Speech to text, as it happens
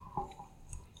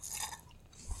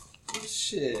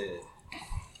Shit.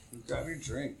 Grab your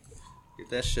drink. Get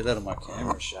that shit out of my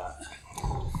camera shot.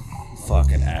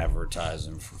 Fucking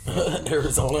advertising for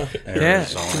Arizona. Yeah,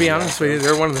 to be honest with you,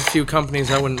 they're one of the few companies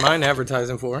I wouldn't mind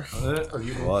advertising for.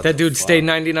 What That dude the stayed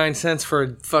 99 cents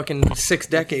for fucking 6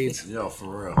 decades. Yo,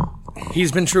 for real.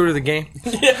 He's been true to the game.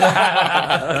 That's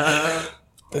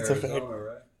a fact.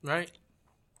 Right? Right?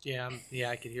 Yeah,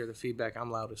 I could hear the feedback. I'm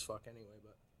loud as fuck anyway,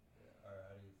 but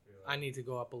I need to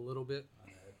go up a little bit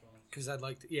because I'd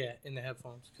like to. Yeah, in the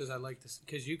headphones because I'd like to.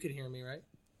 Because you could hear me, right?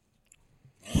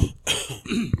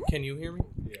 Can you hear me?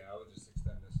 Yeah, I would just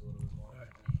extend this a little bit more.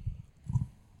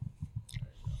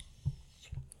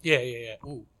 Yeah.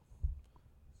 Ooh.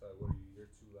 So what are you? You're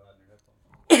too loud in your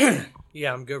headphones.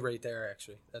 Yeah, I'm good right there.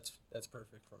 Actually, that's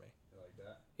perfect for me. You like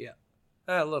that? Yeah,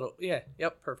 a little. Yeah.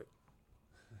 Yep. Perfect.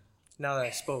 Now that I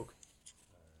spoke.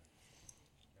 Yeah,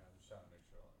 I'm just trying to make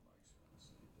sure all the mics are on the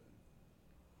same thing.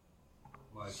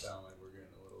 Might sound like we're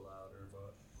getting a little louder,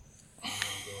 but I'm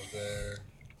gonna go there.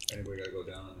 Anybody gotta go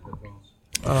down on the headphones?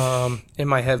 In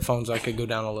my headphones, I could go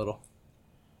down a little.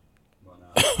 Why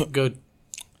not? Good.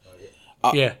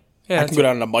 Uh, Yeah. I Yeah. can go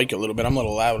down the mic a little bit. I'm a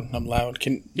little loud. I'm loud.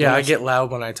 Yeah, I get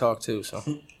loud when I talk too. So,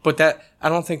 but that I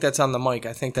don't think that's on the mic.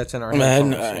 I think that's in our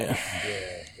Man, headphones.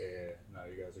 Yeah. No,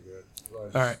 you guys are good.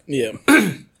 Right. All right. yeah.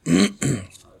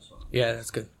 Yeah,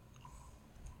 that's good.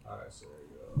 Alright, so there you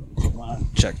go. Come on.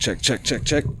 Check. I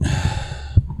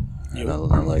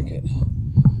like it.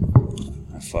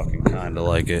 I fucking kinda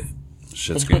like it.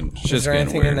 Shit's getting Is there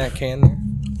anything weird. in that can there?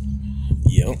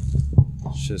 Yep.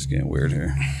 Shit's getting weird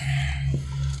here.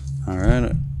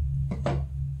 Alright.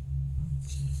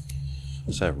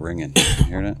 What's that ringing? You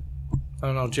hear that? I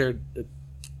don't know, Jared.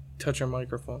 Touch your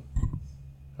microphone.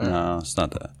 No, it's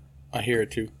not that. I hear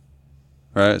it too.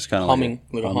 Right? It's kind of Humming,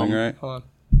 like like a humming, hum. right? Hold on.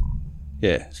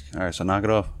 Yeah. Alright, so knock it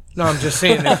off. No, I'm just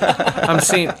seeing. I'm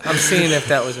seeing if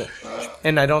that was it,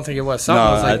 and I don't think it was. Something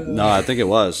was like, I think it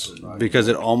was. Because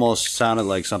it almost sounded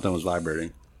like something was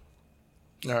vibrating.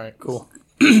 all right, cool.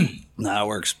 Nah, it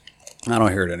works. I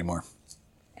don't hear it anymore.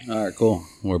 All right, cool.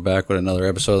 We're back with another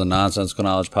episode of the Nonsensical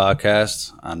Knowledge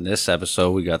Podcast. On this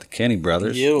episode, we got the Kenny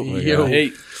brothers.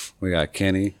 Hey. We got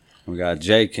Kenny. We got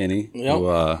Jay Kenny, Yep.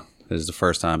 who this is the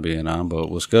first time being on. But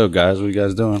what's good, guys? What you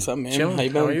guys doing? What's up, man? Chilling. How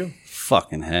you How are been? you?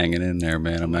 Fucking hanging in there,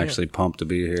 man. I'm actually pumped to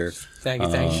be here. Thank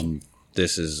you.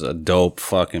 This is a dope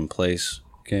fucking place,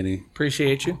 Kenny.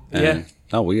 Appreciate you. And, Yeah.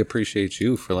 No, we appreciate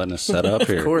you for letting us set up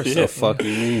here. course. The fuck you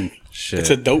mean? Shit. It's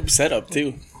a dope setup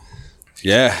too.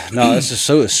 Yeah. No, this is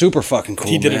so super fucking cool.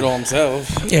 He did man. it all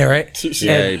himself. Yeah, right.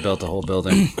 Yeah, he built the whole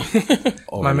building.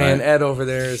 My man Ed over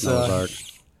there is Noah's Ark.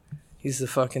 he's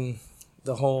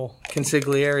the whole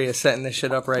consigliere setting this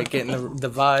shit up right, getting the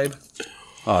vibe.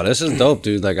 Oh, this is dope,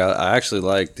 dude. Like, I actually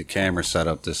like the camera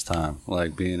setup this time.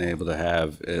 Like, being able to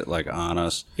have it, like, on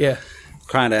us. Yeah.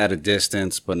 Kind of at a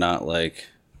distance, but not, like,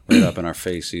 right up in our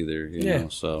face either, you Yeah. know?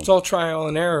 So, It's all trial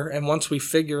and error, and once we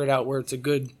figure it out where it's a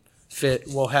good fit,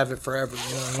 we'll have it forever.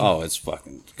 You know what I mean? oh, it's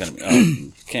fucking gonna be,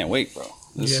 oh, can't wait, bro.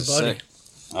 This Yeah, is buddy. sick.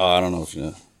 Oh, I don't know if it's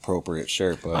an appropriate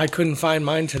shirt, but I couldn't find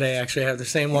mine today. Actually, I have the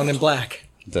same one in black.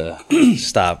 the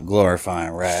stop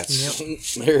glorifying rats.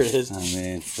 There it is. I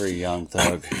mean, free Young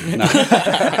Thug.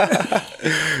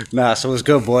 Nah, so what's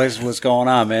good, boys? What's going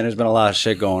on, man? There's been a lot of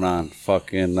shit going on.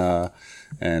 Fucking,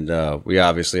 and we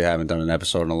obviously haven't done an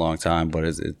episode in a long time, but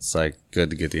it's like good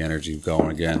to get the energy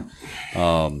going again.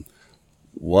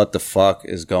 What the fuck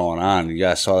is going on? You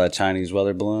guys saw that Chinese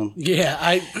weather balloon?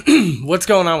 Yeah, what's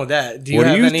going on with that? Do you What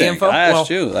have do you any think? info? I asked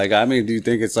you. Like, I mean, do you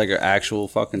think it's like an actual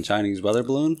fucking Chinese weather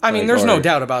balloon? I mean, Like, there's or- no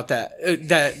doubt about that.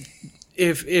 That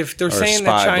if they're Or saying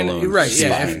that spy China, balloon. right? Spy.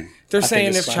 Yeah, if they're saying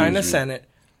it's if spy. China sent it,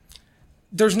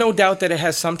 there's no doubt that it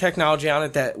has some technology on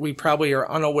it that we probably are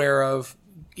unaware of.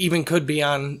 Even could be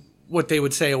on what they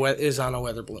would say is on a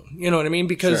weather balloon. You know what I mean?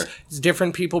 Because Sure. it's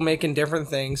different people making different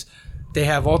things. They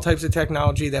have all types of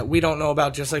technology that we don't know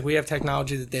about, just like we have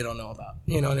technology that they don't know about.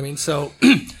 You know what I mean? So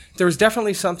there's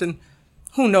definitely something.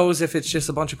 Who knows if it's just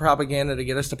a bunch of propaganda to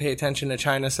get us to pay attention to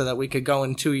China so that we could go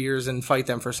in 2 years and fight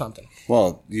them for something.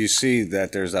 Well, you see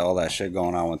that there's all that shit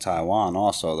going on with Taiwan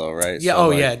also, though, right? Yeah. So,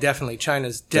 like, Yeah. Definitely.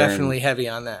 China's definitely heavy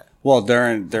on that. Well,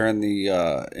 during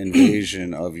the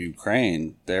invasion of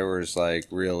Ukraine, there was like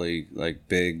really like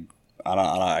big.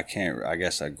 I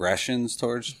guess aggressions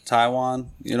towards Taiwan.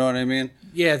 You know what I mean?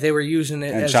 Yeah, they were using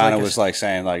it. And as China like was like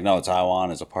saying like, no, Taiwan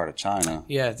is a part of China.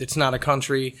 yeah, it's not a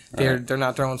country. They're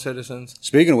not their own citizens.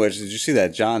 Speaking of which, did you see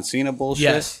that John Cena bullshit?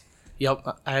 Yes.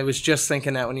 Yep. I was just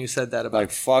thinking that when you said that about.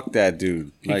 Like, fuck that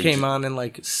dude. He came on and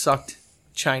like sucked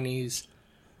Chinese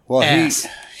Well, ass.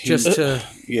 Just to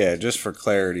just for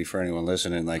clarity for anyone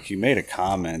listening, like he made a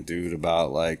comment, dude,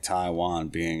 about like Taiwan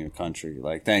being a country,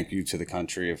 like thank you to the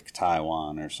country of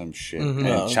Taiwan or some shit.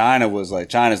 And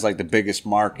China's like the biggest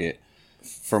market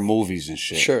for movies and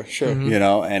shit. Sure. You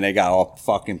know, and they got all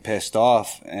fucking pissed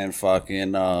off and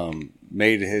fucking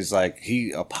made his like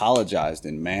he apologized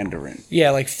in Mandarin.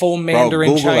 like full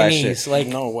Mandarin Google that Chinese, shit. like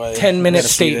No way. 10-minute Gotta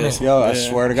see statement. this. Yo, I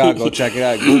swear to God, go check it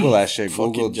out. Google that shit.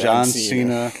 Google John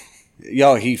Cena.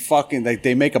 Yo, he fucking like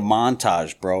they make a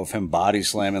montage, bro, of him body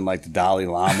slamming like the Dalai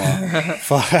Lama.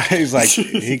 He's like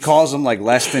he calls him like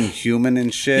less than human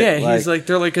and shit. Yeah, he's like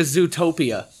they're like a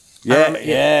Zootopia. Yep.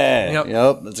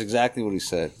 Yep. That's exactly what he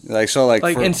said. Like so, like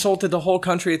insulted the whole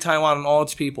country of Taiwan and all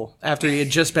its people after he had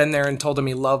just been there and told them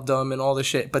he loved them and all the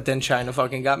shit. But then China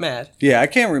fucking got mad. Yeah, I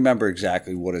can't remember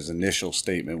exactly what his initial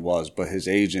statement was, but his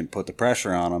agent put the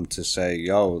pressure on him to say,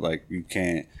 "Yo, like you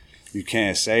can't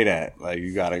say that. Like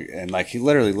you gotta." And like he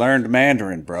literally learned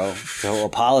Mandarin, bro, to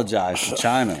apologize to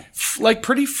China. Like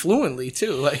pretty fluently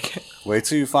too. Like wait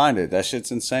till you find it. That shit's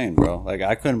insane, bro. Like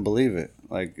I couldn't believe it.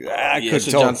 Like I could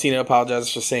so tell. John Cena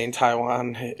apologizes for saying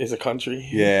Taiwan is a country.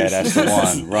 Yeah, that's the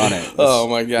one. Run it. Oh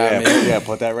my god, man.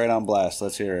 Put that right on blast.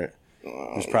 Let's hear it.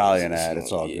 There's probably an ad.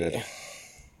 It's all good.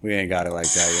 We ain't got it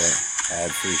like that yet.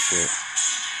 Ad free shit.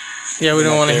 yeah, we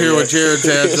don't want to hear what Jared's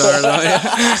ads are. Though.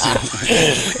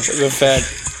 The fact.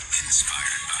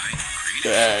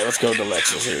 All right, let's go to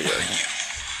Lexus. Here we go.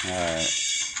 All right.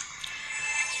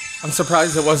 I'm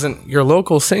surprised it wasn't your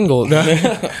local single.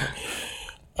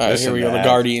 All right, here we go. The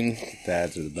Guardian. The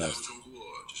ads are the best.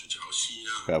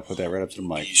 Gotta put that right up to the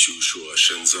mic. 必须说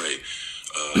现在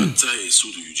在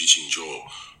速度与激情就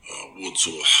我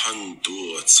做很多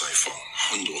采访，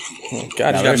很多。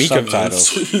 God, Now he's got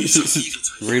there's Mika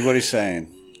subtitles. Read what he's saying.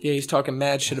 Yeah, he's talking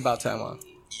mad shit about Taiwan.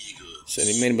 Said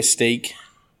he made a mistake.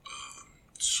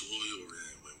 所有人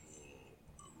问我，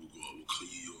如果我可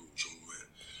以用中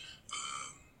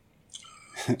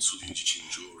文，速度与激情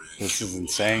就人 This is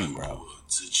insane, bro.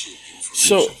 之前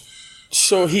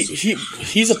So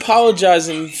he's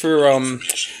apologizing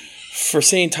for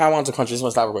saying Taiwan's a country. This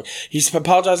must stop real quick. He's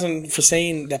apologizing for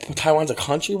saying that Taiwan's a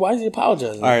country. Why is he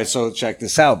apologizing? All right, so check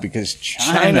this out because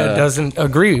China doesn't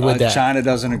agree with that. China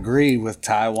doesn't agree with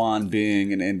Taiwan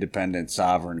being an independent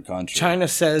sovereign country. China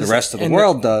says the rest of the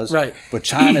world does, right? But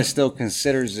China still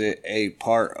considers it a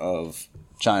part of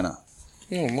China.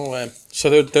 No way. So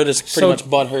they're just pretty much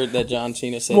butthurt that John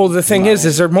Cena said. Well, the thing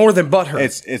is they're more than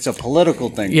butthurt. It's a political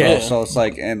thing, Yeah. bro. So it's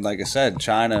like, and like I said,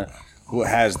 China who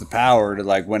has the power to,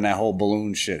 like, when that whole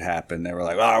balloon shit happened, they were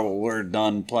like, oh, well, we're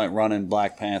done running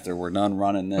Black Panther. We're done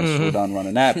running this. We're done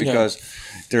running that because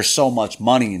there's so much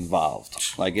money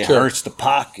involved. Like, it hurts the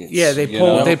pockets. Yeah, they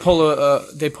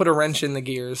put a wrench in the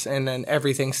gears, and then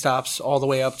everything stops all the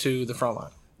way up to the front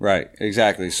line. Right,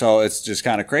 exactly. So it's just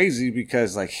kind of crazy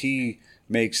because, like, he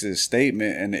makes this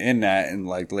statement, and in that, and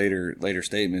like later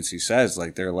statements, he says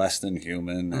like they're less than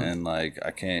human, and like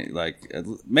I can't, like, it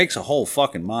makes a whole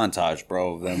fucking montage,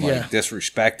 bro, of them like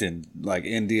disrespecting like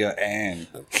India and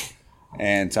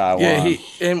Taiwan.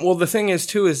 Yeah, well, the thing is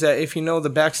too is that if you know the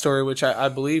backstory, which I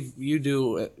believe you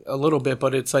do a little bit,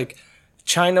 but it's like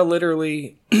China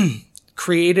literally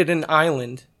created an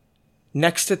island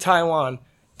next to Taiwan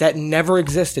that never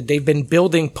existed. They've been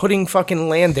putting fucking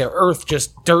land there, earth,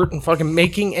 just dirt, and fucking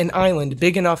making an island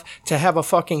big enough to have a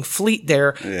fucking fleet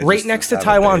there, right next to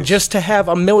Taiwan, just to have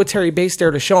a military base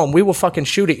there to show them, we will fucking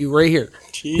shoot at you right here.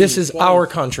 This is our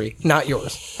country, not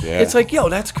yours. Yeah. It's like, yo,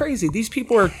 that's crazy. These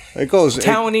people are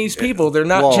Taiwanese people. They're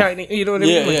not Chinese. You know what I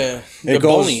mean? Yeah.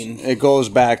 It goes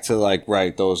back to like,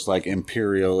 right, those like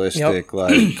imperialistic,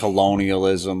 like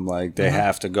colonialism. Like they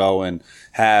have to go and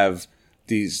have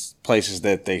these places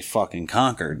that they fucking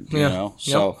conquered, you know?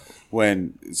 So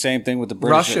when, same thing with the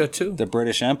British. Russia too. The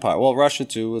British Empire. Well, Russia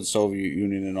too, with the Soviet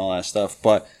Union and all that stuff.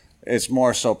 But it's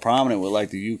more so prominent with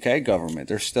like the UK government.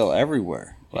 They're still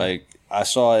everywhere. Like I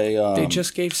saw they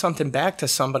just gave something back to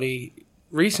somebody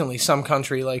recently, some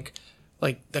country like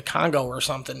the Congo or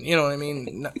something. You know what I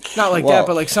mean? Not like that,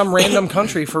 but like some random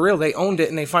country for real. They owned it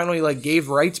and they finally like gave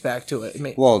rights back to it.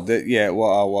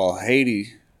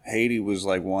 Haiti was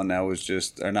like one that was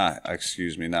just, or not,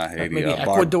 excuse me, not Haiti. Maybe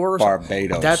Ecuador or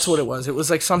Barbados. That's what it was. It was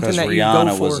like something that you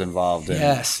Rihanna go for. was involved in.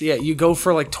 Yes, yeah. You go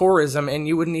for like tourism and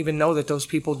you wouldn't even know that those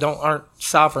people aren't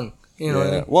sovereign. You know what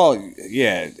I mean? Well,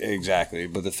 yeah, exactly.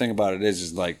 But the thing about it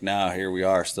is like now here we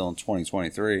are still in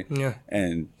 2023. Yeah.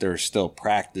 And they're still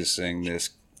practicing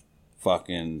this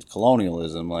fucking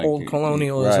colonialism. Like old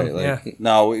colonialism. right, like,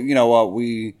 no, you know what?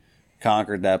 We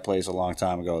conquered that place a long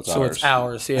time ago. It's So ours. it's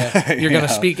ours, yeah. You're going to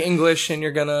know? speak English and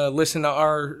you're going to listen to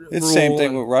our It's the rule same thing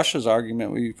and- with Russia's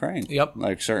argument with Ukraine. Yep.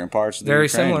 Like certain parts of the Very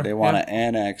Ukraine, similar, they want yeah. to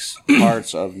annex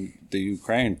parts of the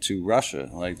Ukraine to Russia.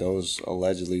 Like those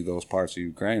parts of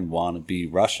Ukraine want to be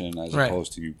Russian as Right.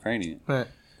 opposed to Ukrainian. Right.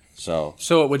 So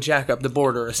So it would jack up the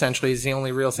border, essentially, is the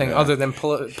only real thing other than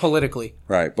politically.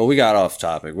 right, but we got off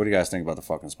topic. What do you guys think about the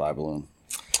fucking spy balloon?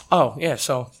 Oh, yeah,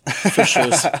 so For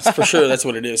sure, that's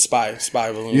what it is. Spy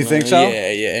balloon. You think so?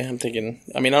 Yeah. I'm thinking.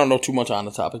 I mean, I don't know too much on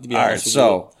the topic to be All right, honest with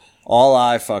so all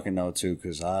I fucking know too,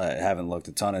 because I haven't looked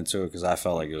a ton into it, because I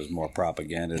felt like it was more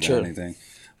propaganda than Sure. anything.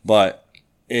 But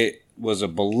it was a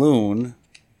balloon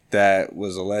that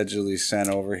was allegedly sent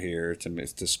over here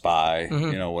to spy,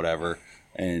 whatever.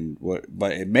 And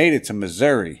but it made it to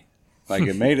Missouri, like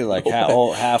it made it like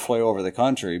halfway over the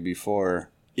country before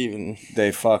you. Even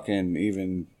they fucking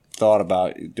even thought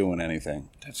about doing anything.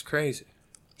 that's crazy.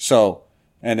 So,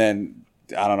 and then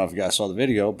I don't know if you guys saw the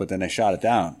video, but then they shot it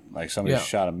down. Like somebody Yeah.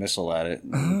 shot a missile at it.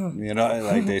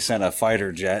 Like they sent a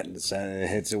fighter jet and it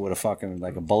hits it with a fucking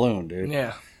like a balloon, dude.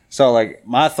 Yeah. So like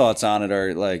my thoughts on it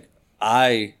are like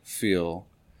I feel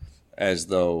as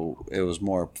though it was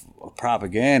more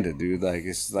propaganda, dude. Like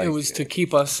it's like It was to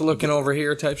keep us looking over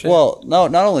here type shit. well, no,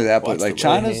 not only that, but Watch like the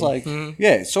China's right like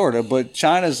yeah, sort of, but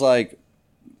China's like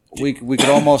we could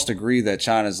almost agree that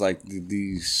China's like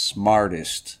the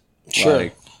smartest Sure.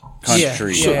 like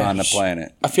country Yeah. on the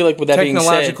planet. I feel like with that being said,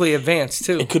 technologically advanced,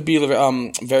 too. it could be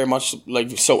very much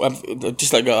like so.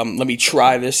 Just like let me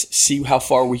try this, see how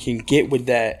far we can get with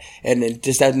that, and then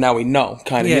just that now we know,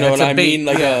 kind of. Yeah, You know it's what a I bait. mean?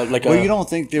 Like a Well, you don't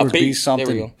think there a would bait. be There we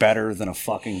something go. better than a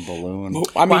fucking balloon?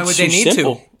 I mean, Why would they too need to?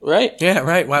 simple, right? Yeah,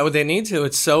 right. Why would they need to?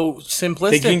 It's so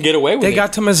simplistic. They can get away with They it.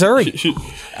 got to Missouri.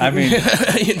 I mean,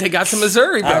 They got to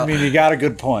Missouri, bro. I mean, you got a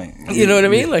good point. you know what I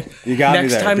mean? Like you got me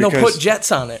next there, time they'll because- put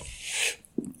jets on it.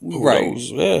 Right.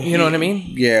 Yeah. You know what I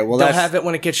mean? Yeah, well, They'll that's have it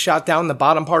when it gets shot down. The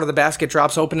bottom part of the basket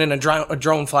drops open, and a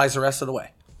drone flies the rest of the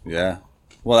way. yeah.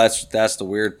 Well, that's the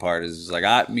weird part is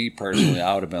like me personally,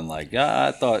 I would have been like, yeah,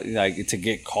 I thought like to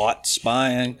get caught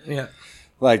spying, Yeah.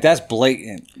 like that's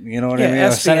blatant. You know what I Yeah,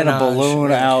 mean? Sending a espionage, balloon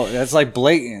right. out, that's like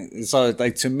blatant. So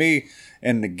like to me,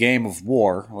 in the game of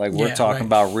war, like we're Yeah, talking right.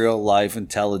 about real life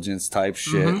intelligence type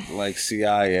shit, like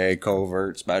CIA,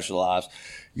 covert, special ops.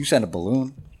 You send a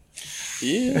balloon.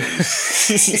 Yeah.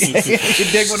 You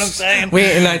dig what I'm saying? We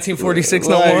ain't in 1946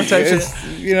 no Like, more type shit. it's,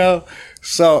 you know.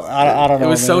 So I don't know. It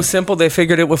was so man. simple they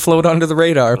figured it would float under the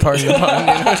radar. Pardon the pun.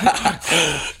 You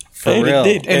know? For And real.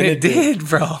 it did. And it did,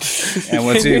 bro. And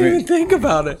what's They didn't even even think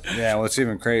about it. yeah, what's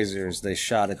even crazier is they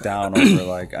shot it down over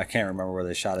like I can't remember where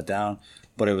they shot it down,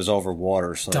 but it was over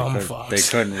water, so Dumb they fucks.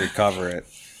 couldn't recover it.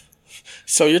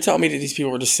 So you're telling me that these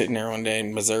people were just sitting there one day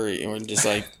in Missouri and were just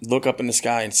like look up in the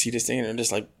sky and see this thing and they're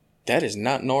just like, that is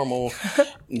not normal.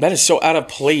 That is so out of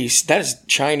place. That is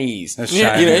Chinese. That's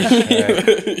Yeah. China. You know,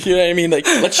 Yeah. you know what I mean? Like,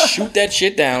 let's shoot that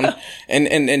shit down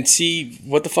and see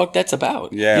what the fuck that's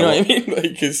about. Yeah, you know well- what I mean?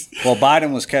 Like, 'cause Well,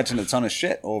 Biden was catching a ton of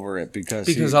shit over it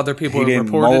because Other people he had didn't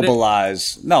reported it?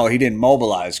 mobilize. No, he didn't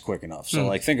mobilize quick enough. Hmm. So,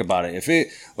 like, think about it.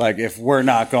 If we're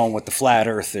not going with the flat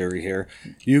Earth theory here,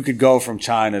 you could go from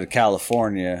China to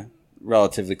California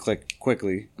relatively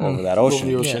quickly over that ocean.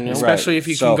 the ocean, yeah. Especially if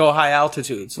you So- can go high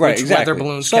altitudes. right, which exactly. weather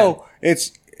balloons so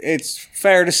it's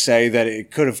fair to say that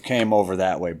it could have came over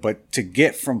that way, but to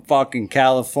get from fucking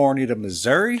California to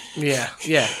Missouri, can.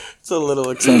 Yeah. it's a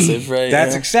little excessive, right?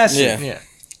 that's Yeah. excessive. Yeah. Yeah.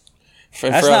 For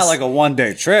That's not us, like a 1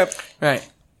 day trip. Right.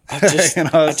 I just, you know,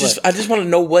 I it's just want to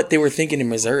know what they were thinking in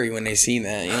Missouri when they seen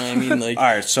that. You know what I mean? Like, All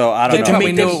right, so I don't They to know. probably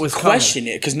make knew them it was question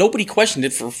it because nobody questioned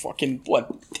it for fucking what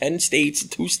 10 states,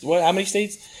 how many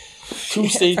states? 2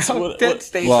 states. That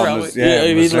state's Well, relevant. yeah, Yeah, I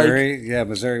mean, Missouri.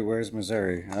 Missouri. Where's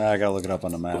Missouri? I gotta look it up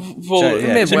on the map. Well, Check-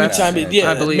 yeah, Midwest, check it out.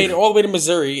 yeah, I believe. made it all the way to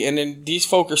Missouri, and then these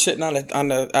folk are sitting on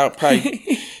the out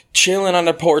probably chilling on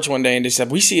the porch one day, and they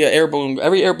said, "We see an air balloon.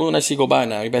 Every air balloon I see go by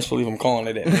now, you best believe I'm calling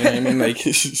it in." You know what I mean? Like,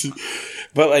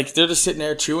 but like they're just sitting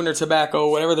there chewing their tobacco,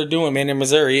 whatever they're doing, man, in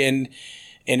Missouri, and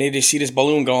they just see this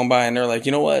balloon going by, and they're like,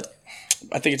 you know what?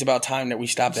 I think it's about time that we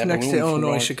stop that Next balloon to from Illinois,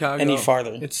 going Chicago. any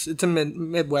farther. It's a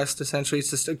Midwest essentially.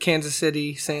 It's just Kansas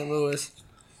City, St. Louis,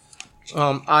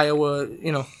 Iowa.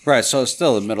 You know. Right, so it's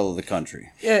still the middle of the country.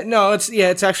 Yeah. No.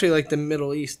 It's actually like the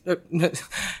Middle East.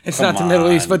 It's Come not the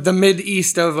Middle East, on. but the Mid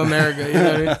East of America. You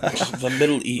know what I mean? The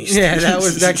Middle East. Yeah.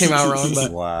 That came out wrong,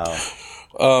 but Wow.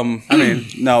 I mean,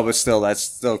 no, but still, that's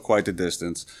still quite the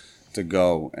distance to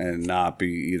go and not be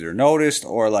either noticed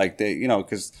or like they,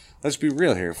 because let's be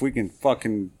real here. If we can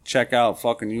fucking check out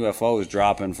fucking UFOs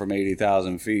dropping from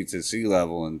 80,000 feet to sea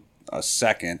level in a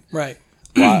second, right.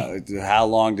 How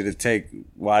long did it take?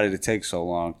 Why did it take so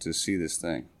long to see this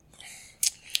thing?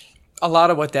 A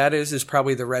lot of what that is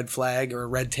probably the red flag or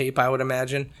red tape, I would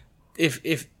imagine. If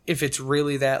it's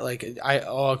really that, like, I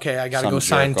gotta go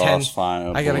sign 10.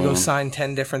 I gotta go sign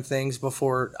 10 different things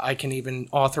before I can even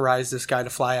authorize this guy to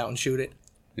fly out and shoot it.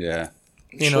 Yeah.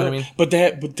 You know what I mean? But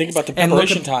think about the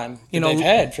preparation time they've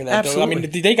had for that. Though. I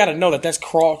mean, they got to know that that's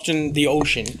crossing the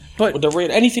ocean. But with the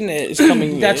rate, anything that is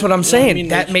coming. That's what I'm saying.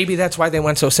 Maybe that's why they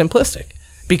went so simplistic,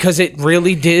 because it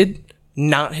really did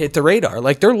not hit the radar.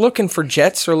 Like, they're looking for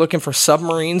jets, they're looking for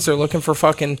submarines, they're looking for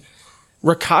fucking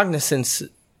reconnaissance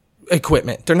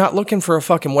equipment. They're not looking for a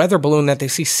fucking weather balloon that they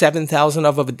see 7,000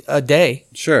 of a day.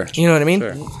 Sure. You know what I mean?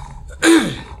 Sure.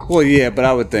 Well, yeah, but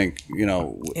I would think,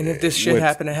 And if this shit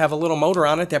happened to have a little motor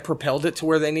on it that propelled it to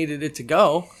where they needed it to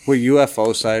go. With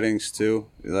UFO sightings, too,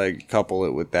 like, couple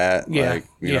it with that. Yeah. Like,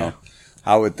 you know,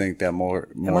 I would think that more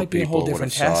It might be a people whole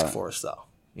different would have saw task it. force, though.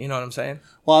 You know what I'm saying?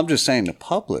 Well, I'm just saying the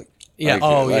public. Yeah.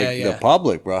 The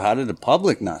public, bro. How did the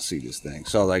public not see this thing?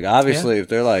 So, like, obviously, if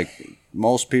they're like,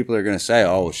 most people are going to say,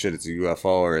 oh, shit, it's a UFO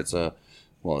or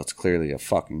it's clearly a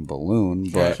fucking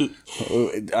balloon, but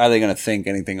are they going to think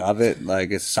anything of it? Like,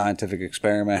 it's a scientific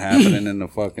experiment happening in the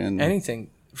fucking...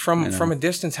 Anything. From a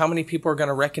distance, how many people are going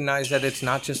to recognize that it's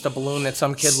not just a balloon that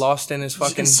some kid lost in his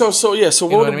fucking... So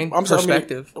what I mean?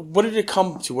 Perspective. What did it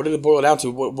come to? What did it boil down to?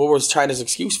 What was China's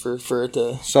excuse for it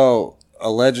to... So,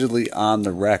 allegedly on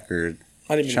the record...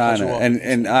 I didn't mean China, to cut you off.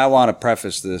 and I want to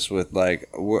preface this with, like,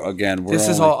 we're This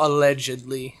is all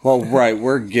allegedly. Well, right,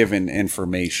 we're given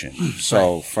information,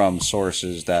 so from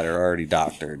sources that are already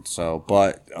doctored. So,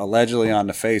 but allegedly, on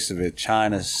the face of it,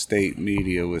 China's state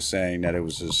media was saying that it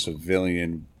was a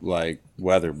civilian, like,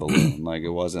 weather balloon. Like, it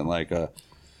wasn't like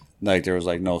there was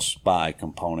like no spy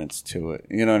components to it.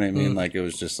 You know what I mean? Like, it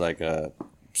was just like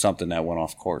something that went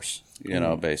off course. You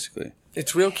know, basically.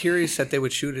 It's real curious that they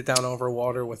would shoot it down over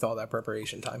water with all that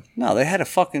preparation time. No, they had to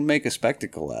fucking make a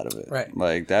spectacle out of it. Right.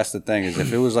 Like, that's the thing, is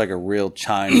if it was like a real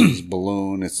Chinese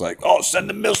balloon, it's like, oh, send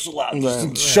the missile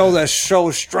out.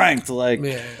 Show strength. Like,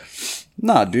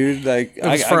 no, dude. Like, It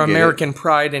was for American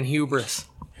pride and hubris.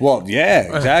 Well,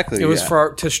 yeah, exactly. It was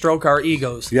to stroke our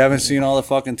egos. You haven't seen all the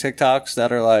fucking TikToks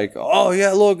that are like, oh,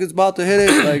 yeah, look, it's about to hit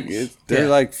it. Like, they're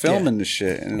like filming the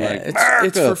shit. And like,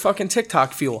 it's for fucking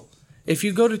TikTok fuel. If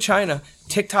you go to China,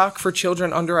 TikTok for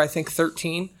children under, I think,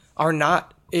 13 are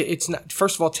not. It's not.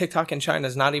 First of all, TikTok in China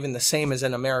is not even the same as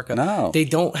in America. No, they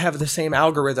don't have the same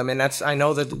algorithm, and that's. I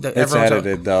know that it's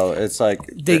edited though. It's like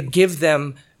they give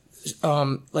them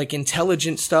like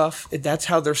intelligent stuff. That's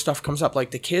how their stuff comes up. Like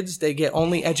the kids, they get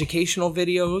only educational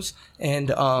videos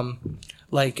and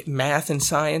like math and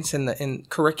science and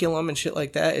curriculum and shit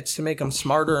like that. It's to make them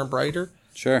smarter and brighter.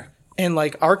 Sure. And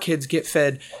like our kids get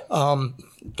fed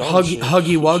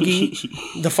Huggy Wuggy,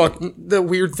 the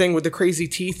weird thing with the crazy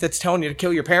teeth that's telling you to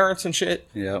kill your parents and shit.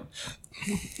 Yep.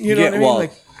 You know what I mean? Well,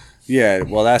 like, yeah,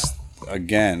 well, that's,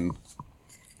 again,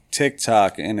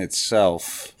 TikTok in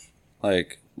itself,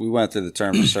 like, we went through the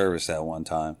term of service at one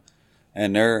time,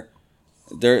 and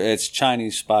it's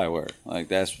Chinese spyware. Like,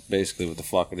 that's basically what the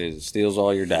fuck it is. It steals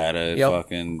all your data. It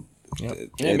fucking...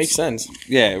 It makes sense.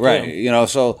 Yeah, right. Yeah. You know,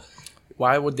 so...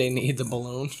 Why would they need the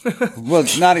balloon? Well,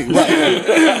 not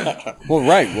right. Well,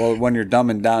 right. Well, when you're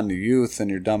dumbing down the youth and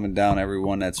you're dumbing down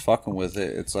everyone that's fucking with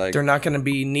it, it's like they're not going to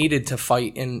be needed to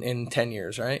fight in 10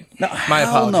 years, right? No, my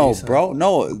apologies. No, bro.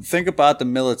 No, think about the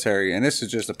military, and this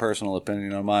is just a personal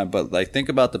opinion of mine, but like think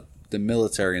about the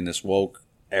military in this woke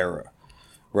era,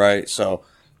 right? So,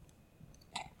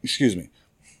 excuse me.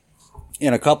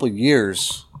 In a couple of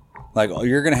years. Like,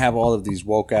 you're going to have all of these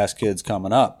woke-ass kids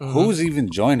coming up. Mm-hmm. Who's even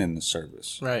joining the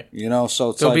service? Right. You know,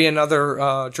 so it's There'll be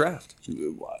another draft.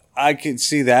 I could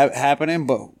see that happening,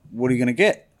 but what are you going to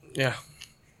get? Yeah.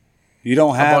 You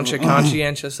don't have... a bunch of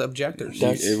conscientious objectors.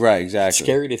 That's right, exactly.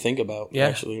 Scary to think about,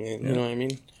 actually. Man. You know what I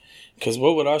mean? Because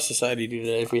what would our society do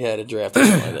today if we had a draft or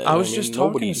something like that? I was just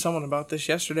talking to someone about this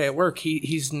yesterday at work.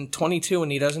 He's 22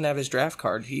 and he doesn't have his draft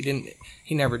card. He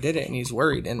never did it, and he's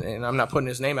worried. And I'm not putting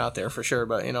his name out there for sure,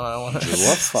 but you know I don't want to.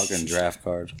 What fucking draft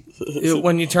card?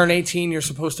 When you turn 18, you're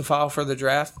supposed to file for the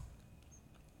draft.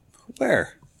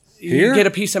 Where? Here? You get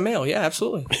a piece of mail. Yeah,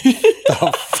 absolutely.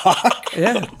 The fuck?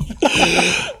 Yeah.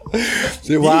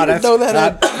 Wow, no,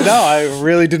 I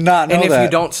really did not know that. And if you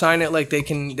don't sign it, like they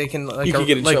can like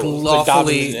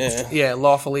lawfully,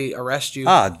 lawfully arrest you.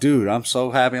 Ah, dude, I'm so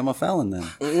happy I'm a felon then.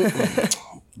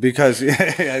 Because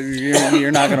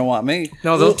you're not going to want me.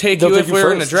 No, they'll take you if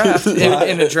we're in a draft.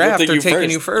 In a draft, they're taking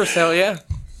you first. Hell yeah.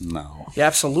 No. Yeah,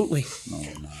 absolutely. No,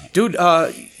 I'm not. Dude,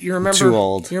 you remember? Too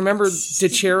old. You remember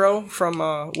DiCiccio from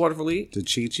Waterville Elite?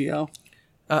 DiCiccio?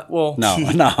 Well, No,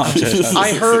 I'm just-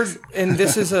 I heard, and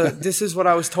this is what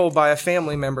I was told by a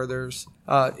family member. There's,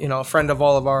 a friend of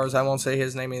all of ours. I won't say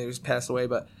his name; he's passed away,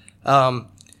 but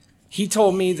he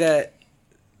told me that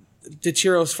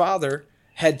DeChiro's father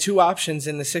had two options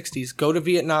in the '60s: go to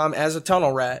Vietnam as a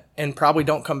tunnel rat and probably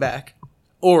don't come back,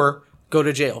 or go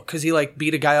to jail because he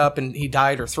beat a guy up and he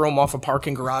died, or throw him off a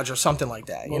parking garage or something like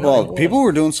that. You know? Well, people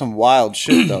were doing some wild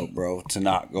shit though, bro, to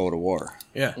not go to war.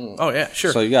 Yeah. Oh yeah.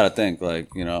 Sure. So you got to think,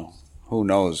 who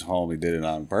knows? Homie did it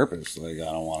on purpose. I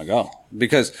don't want to go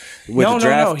because with the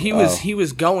draft. No. He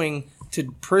was going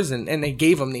to prison, and they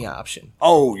gave him the option.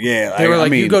 Oh yeah, They were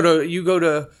like, you go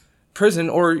to prison,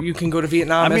 or you can go to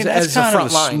Vietnam that's as a kind front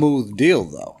of a line. smooth deal,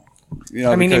 though. He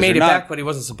because made you're it not- back, but he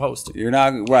wasn't supposed to. You're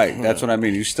not right. That's what I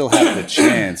mean. You still have the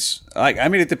chance.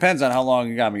 It depends on how long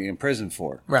you got me in prison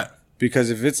for. Right. Because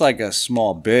if it's like a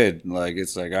small bid,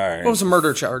 it's all right. It was a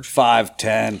murder charge. 5,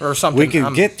 10, Or something. We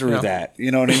can get through that.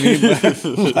 You know what I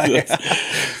mean?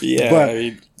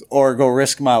 Yeah. Or go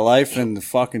risk my life in the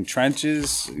fucking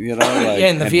trenches. In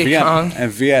the Viet Cong.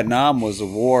 And Vietnam was a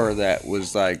war that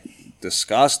was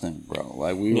disgusting,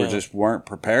 bro. We just weren't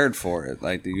prepared for it.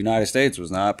 The United States was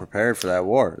not prepared for that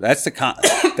war. That's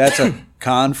that's a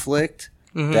conflict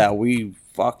that we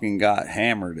fucking got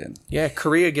hammered in. Yeah,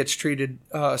 Korea gets treated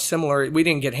similar. We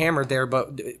didn't get hammered there,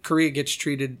 but Korea gets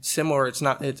treated similar. It's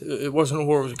not. It wasn't a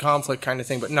war; it was a conflict kind of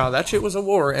thing. But no, that shit was a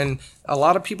war, and a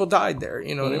lot of people died there.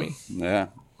 You know what I mean?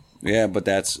 Yeah, but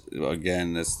that's a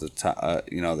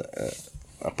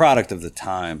product of the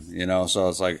time. So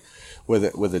it's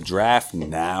with a draft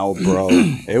now, bro,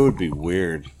 it would be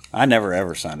weird. I never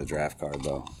ever signed a draft card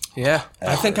though. Yeah,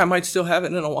 I think I might still have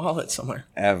it in a wallet somewhere.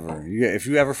 Ever. If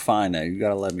you ever find that, you got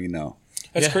to let me know.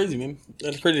 That's crazy, man.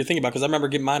 That's crazy to think about because I remember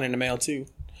getting mine in the mail too.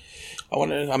 I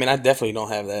definitely don't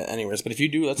have that anyways. But if you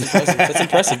do, that's impressive. That's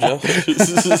impressive, Joe.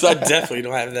 I definitely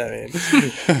don't have that, man.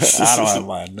 I don't have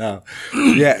mine, no.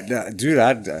 Yeah, no, dude,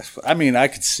 I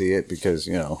could see it because,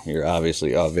 you're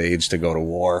obviously of age to go to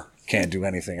war. Can't do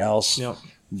anything else. Yep.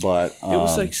 But it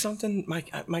was something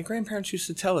my grandparents used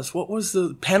to tell us. What was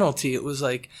the penalty? It was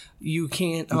you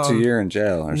can't. It's a year in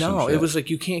jail or something. No, it was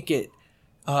you can't get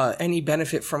any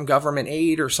benefit from government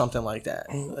aid or something like that.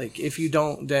 If you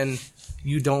don't, then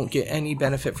you don't get any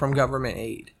benefit from government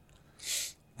aid.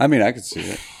 I could see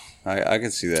it. I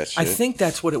could see that shit. I think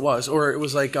that's what it was. Or it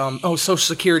was Social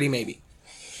Security maybe.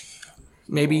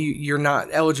 Maybe you're not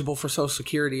eligible for Social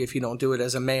Security if you don't do it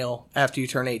as a male after you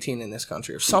turn 18 in this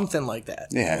country or something like that.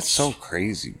 Yeah, it's so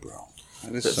crazy, bro.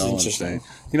 That is so interesting. insane.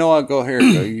 You know what? Go here.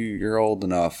 You're old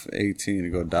enough, 18, to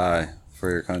go die for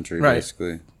your country, right.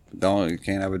 basically. You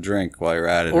can't have a drink while you're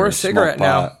at it. Or a cigarette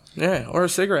now. Pot. Yeah, or a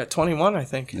cigarette. 21, I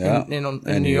think. Yeah.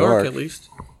 In New York, at least.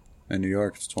 In New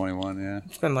York, it's 21, yeah.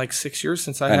 It's been 6 years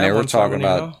since I and had they were one. talking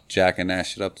about jacking that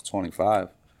shit up to 25.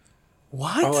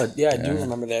 What? Oh, yeah, I do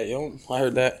remember that. Yo, I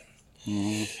heard that.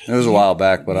 Mm-hmm. It was a while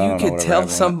back, but I don't know. You could tell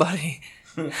somebody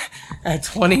at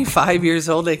 25 years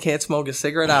old they can't smoke a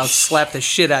cigarette. I'll slap the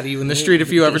shit out of you in the street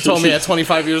if you ever told me at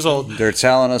 25 years old. They're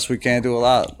telling us we can't do a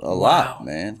lot,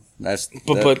 man. But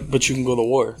you can go to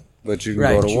war. But you can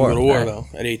go to You war. can go to war though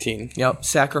at 18. Yep,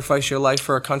 sacrifice your life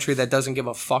for a country that doesn't give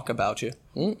a fuck about you.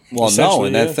 Well, no,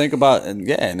 and then think about the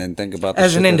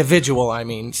as shit an that- individual. I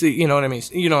mean, see, you know what I mean.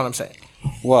 You know what I'm saying.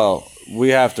 Well, we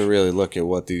have to really look at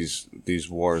what these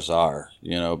wars are,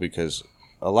 because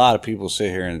a lot of people sit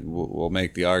here and will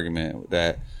make the argument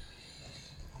that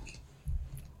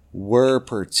we're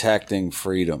protecting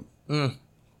freedom.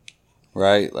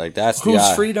 Right? That's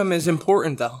whose freedom is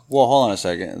important, though. Well, hold on a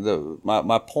second.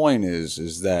 My point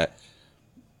is that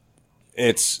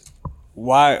it's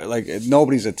why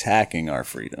nobody's attacking our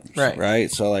freedoms,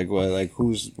 right? So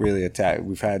who's really attacked?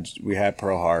 We had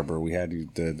Pearl Harbor, we had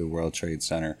the World Trade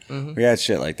Center, we had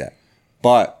shit like that,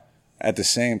 but at the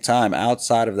same time,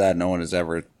 outside of that, no one has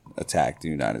ever attacked the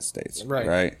United States,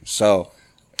 right? So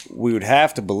we would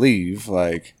have to believe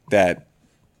that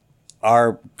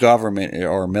our government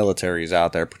or military is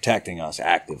out there protecting us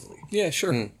actively. Yeah,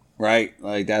 sure. Right?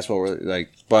 That's what we're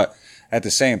but at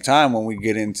the same time, when we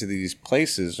get into these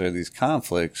places or these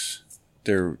conflicts,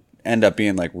 there end up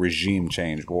being regime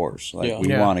change wars. We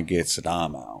want to get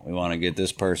Saddam out. We want to get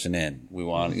this person in. We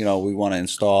want, we want to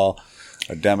install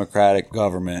a democratic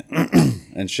government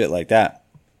and shit like that.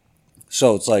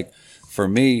 So it's for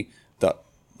me, the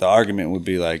argument would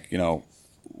be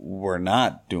we're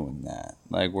not doing that.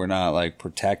 We're not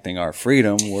protecting our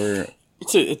freedom. We're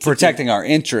protecting our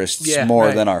interests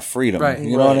more than our freedom. Right.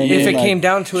 You know what I mean? If it came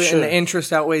down to it and the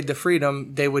interest outweighed the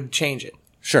freedom, they would change it.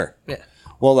 Sure. Yeah.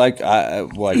 Well, I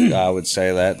would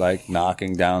say that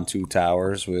knocking down 2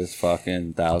 towers with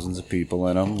fucking thousands of people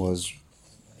in them was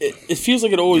it feels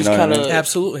like it always You know what I kind of mean?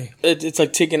 Absolutely. it's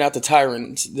like taking out the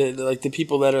tyrants, like the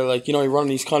people that are like, you know, you run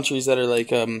these countries that are like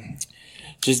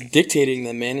just dictating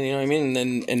them, man. You know what I mean?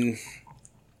 And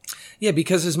Yeah,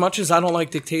 because as much as I don't like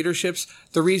dictatorships,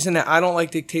 the reason that I don't like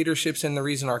dictatorships and the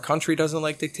reason our country doesn't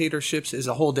like dictatorships is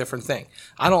a whole different thing.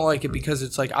 I don't like it because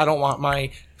it's like I don't want my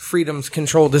freedoms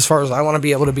controlled as far as I want to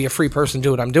be able to be a free person,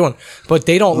 do what I'm doing. But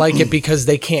they don't like it because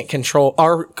they can't control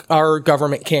our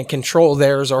government can't control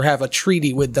theirs or have a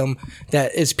treaty with them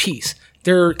that is peace.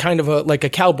 They're kind of like a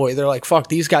cowboy. They're like, fuck,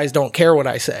 these guys don't care what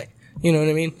I say. You know what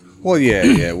I mean? Well,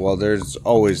 yeah. Well, there's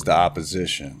always the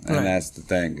opposition, and Right. that's the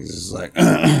thing. Is like,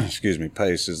 excuse me,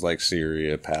 places like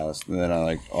Syria, Palestine, then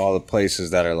like all the places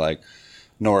that are like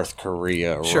North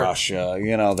Korea, Sure. Russia.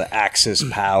 You know, the Axis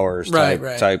powers Right, type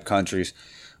right. type countries.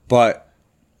 But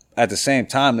at the same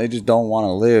time, they just don't want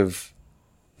to live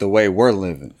the way we're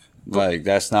living. Like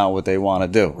that's not what they want to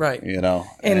do. Right. You know,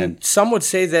 And some would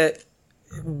say that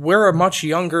we're a much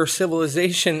younger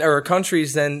civilization or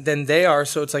countries than they are.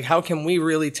 So it's like, how can we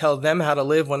really tell them how to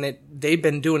live when they've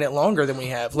been doing it longer than we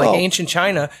have? Like Well- ancient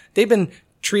China, they've been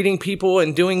treating people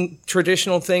and doing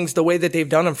traditional things the way that they've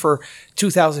done them for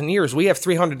 2,000 years. We have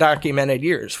 300 documented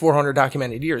years, 400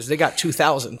 documented years. They got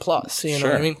 2,000 plus. You know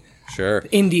what I mean? Sure.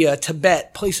 India,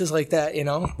 Tibet, places like that. You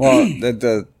know. Well,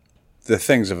 the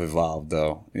things have evolved,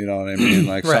 though. You know what I mean?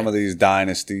 Like Right. some of these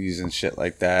dynasties and shit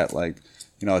like that. Like,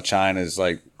 you know, China's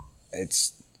like,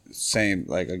 it's same.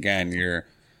 Like again,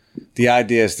 the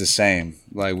idea is the same.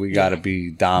 Like we got to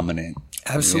be dominant.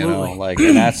 Absolutely. You know? Like,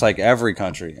 and that's like every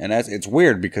country, and it's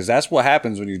weird because that's what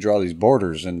happens when you draw these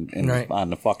borders and Right. on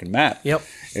the fucking map. Yep.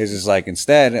 It's just like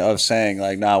instead of saying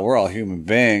like, nah, we're all human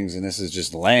beings and this is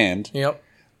just land. Yep.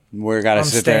 We're gotta I'm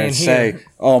sit there and staying say, here.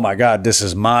 "Oh my God, this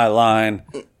is my line.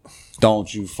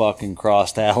 Don't you fucking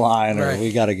cross that line, or Right.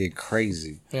 we gotta get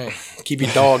crazy Yeah. keep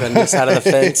your dog on this side of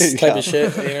the fence type Yeah. of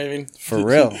shit. You know what I mean? for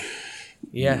real."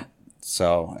 Yeah.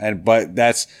 So, but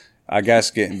that's, I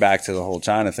guess, getting back to the whole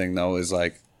China thing though, is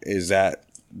like, is that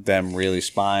them really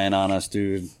spying on us,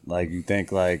 dude? Like, you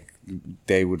think like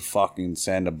they would fucking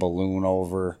send a balloon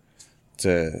over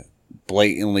to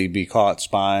blatantly be caught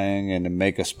spying and to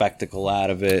make a spectacle out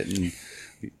of it? And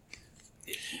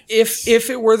If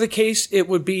it were the case, it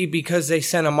would be because they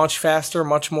sent a much faster,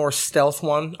 much more stealth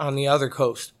one on the other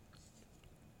coast.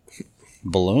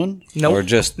 balloon? Nope. Or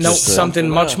just Nope, a- something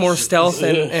much more stealth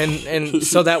and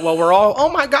so that while we're all, oh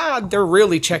my God, they're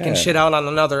really checking Yeah. shit out on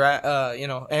another,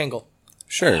 angle.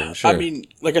 Sure. I mean,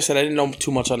 like I said, I didn't know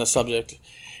too much on the subject,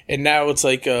 and now it's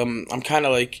like I'm kind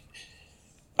of like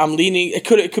I'm leaning. It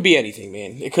could be anything,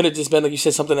 man. It could have just been like you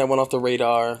said, something that went off the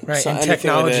radar. Right. So- And anything like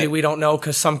technology, that. we don't know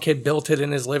because some kid built it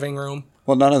in his living room.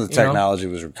 Well, none of the know? technology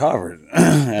was recovered.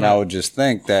 And I would just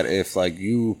think that if, like,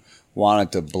 you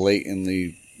wanted to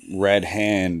blatantly red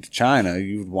hand China,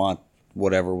 you'd want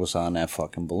whatever was on that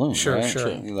fucking balloon. Sure, right? sure.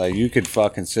 Like, you could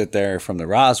fucking sit there from the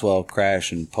Roswell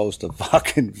crash and post a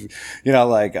fucking, you know,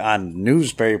 like on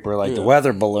newspaper, like the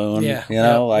weather balloon. Yeah, You know,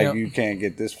 yeah, like yeah. you can't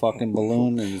get this fucking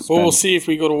balloon. And it's Well, been- we'll see if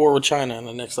we go to war with China in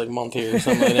the next like month here or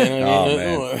something like that. You know what I mean?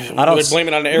 man. I I don't don't blame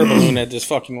it on the air balloon that just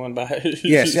fucking went by.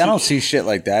 Yeah, see, I don't see shit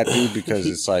like that, dude, because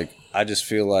it's like, I just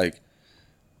feel like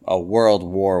a world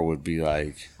war would be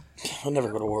like, I'll never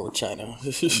go to war with China.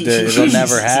 it'll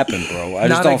never happen, bro. I just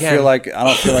Not don't again. feel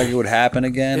like it would happen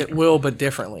again. It will, but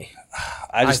differently.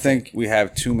 I just think we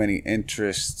have too many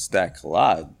interests that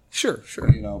collide. Sure,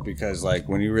 sure. You know, because like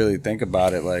when you really think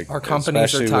about it, like Our companies are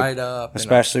especially tied with, up.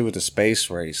 especially with the space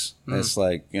race. It's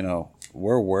like, you know,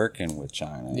 we're working with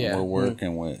China. Yeah. We're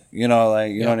working with, you know,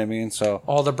 like you know what I mean. So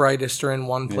All the brightest are in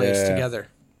one place Yeah. together.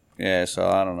 yeah, so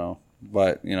I don't know,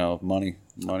 but you know, money,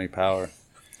 power.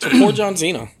 Poor John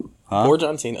Cena. Huh? Poor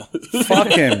John Cena. Fuck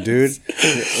him, dude.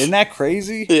 Isn't that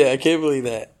crazy? Yeah, I can't believe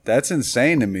that. That's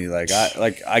insane to me.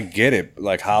 I get it.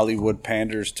 Like Hollywood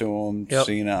panders to him. Yep.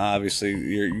 Cena, obviously,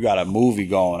 you got a movie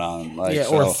going on. Like, Yeah,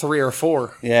 so, or 3 or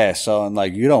 4. yeah. So and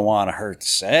like you don't want to hurt the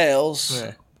sales.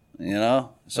 Yeah. You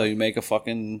know, so you make a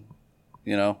fucking,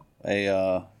 you know,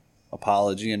 a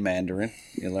apology in Mandarin.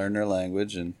 You learn their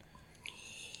language and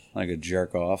like a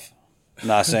jerk off. I'm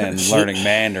not saying learning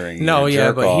Mandarin. No, you're a yeah,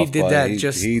 jerk but he off, did that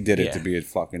just- he did it yeah. to be a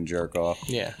fucking jerk off.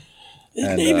 Yeah. His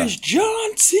And, name is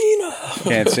John Cena.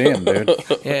 Can't see him, dude.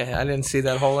 Yeah, I didn't see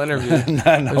that whole interview.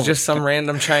 I It know. was just some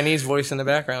random Chinese voice in the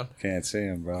background. Can't see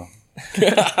him, bro.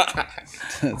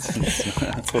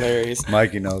 That's hilarious.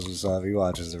 Mikey knows what's up. He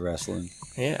watches the wrestling.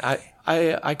 Yeah,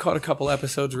 I caught a couple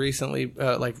episodes recently,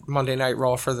 like Monday Night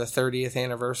Raw for the 30th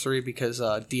anniversary because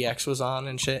DX was on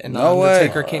and shit. And No way.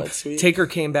 Taker Oh, that's sweet. Taker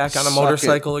came back on a Suck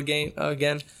motorcycle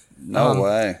again. No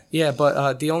way. Yeah,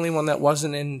 but the only one that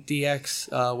wasn't in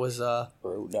DX was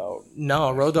Road Dogg.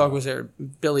 no, Road Dogg was there,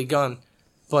 Billy Gunn.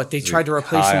 But they tried to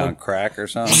replace High him on with crack or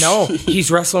something? no,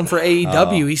 he's wrestling for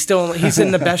AEW. He's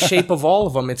in the best shape of all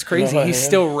of them. It's crazy. No, He's yeah.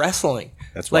 still wrestling.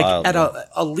 That's like wild, at man.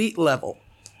 a elite level.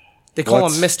 They call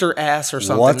What's- him Mr. Ass or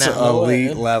something What's now.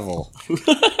 elite level?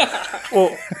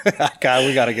 Well, God,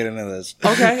 we got to get into this.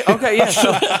 okay,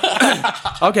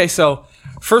 yeah. So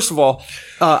first of all,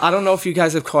 I don't know if you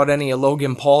guys have caught any of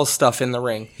Logan Paul's stuff in the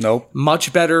ring. Nope.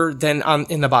 Much better than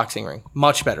in the boxing ring.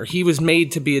 Much better. He was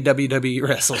made to be a WWE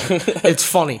wrestler. It's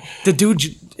funny. The dude,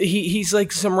 he's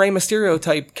like some Rey Mysterio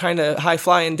type kind of high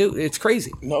flying dude. It's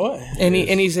crazy. No way. And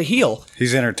he's a heel.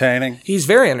 He's entertaining. He's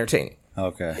very entertaining.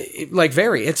 Okay. Like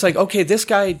very. It's like, okay, this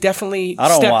guy definitely I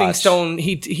don't stepping watch. stone.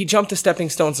 He jumped the stepping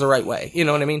stones the right way. You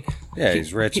know what I mean? Yeah,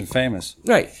 he's rich and famous.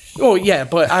 Right. Oh yeah,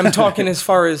 but I'm talking as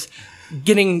far as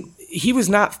getting. He was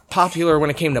not popular when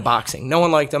it came to boxing. No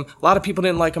one liked him. A lot of people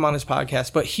didn't like him on his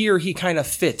podcast. But here he kind of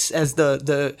fits as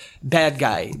the bad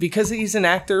guy because he's an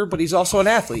actor, but he's also an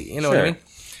athlete. You know what I Sure. mean?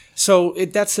 So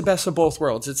that's the best of both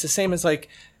worlds. It's the same as like,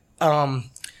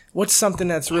 what's something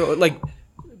that's real like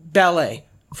ballet,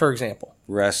 for example.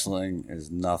 Wrestling is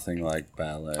nothing like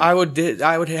ballet. I would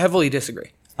heavily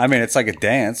disagree. I mean, it's like a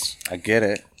dance. I get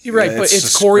it. You're right, but it's a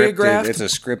scripted- choreographed. It's a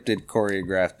scripted,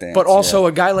 choreographed dance. But also, yeah.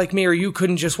 a guy like me or you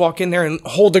couldn't just walk in there and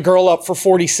hold the girl up for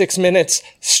 46 minutes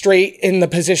straight in the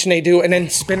position they do, and then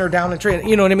spin her down and train.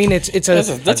 You know what I mean? It's That's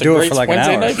a do it great for like an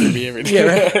Wednesday hour. night for me every day.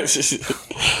 Yeah,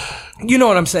 right. You know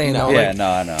what I'm saying, though. Yeah, Like, no,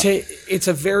 I know. It's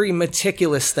a very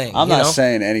meticulous thing. I'm you not know?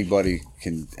 saying anybody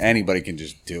can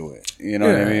just do it. You know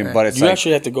what I Yeah, mean? But it's You like,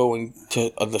 actually have to go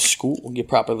into the school and get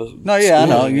proper. no, yeah, I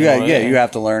know. schooling, You got, know, yeah, you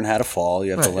have to learn how to fall.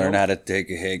 You have to Right. learn how to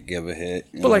take a hit, give a hit.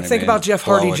 You know But like, what I think mean? about Jeff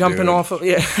Blow Hardy a jumping dude. off of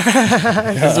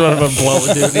He's one of a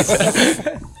blow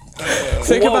dude.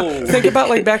 Think about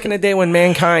like back in the day when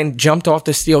Mankind jumped off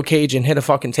the steel cage and hit a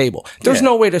fucking table. There's Yeah.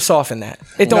 no way to soften that.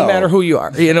 It don't No. matter who you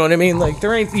are. You know what I mean? Like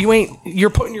you're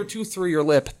putting your tooth through your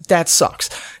lip. That sucks.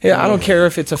 Yeah, I don't care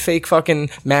if it's a fake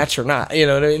fucking match or not. You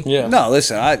know what I mean? Yeah. No,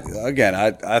 listen.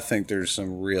 I think there's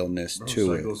some realness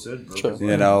to it. Psycho Sid broke Sure. his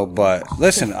You know, but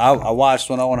listen, I watched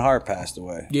when Owen Hart passed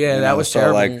away. Yeah, You that know, was so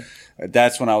terrible. like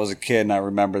that's when I was a kid and I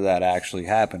remember that actually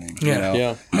happening. Yeah. You know?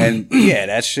 Yeah. And yeah,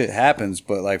 that shit happens,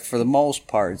 but like for the most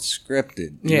part, it's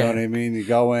scripted. You Yeah. know what I mean? You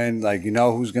go in, like you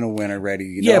know who's gonna win already.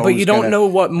 You Yeah, know but you who's don't gonna- know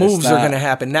what it's moves are not- going to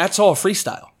happen. That's all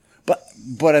freestyle.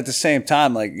 But at the same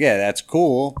time, like yeah, that's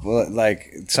cool. But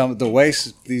like some of the way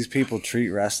these people treat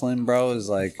wrestling, bro, is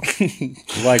like it's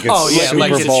Oh, yeah, Super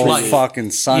like it's Bowl life.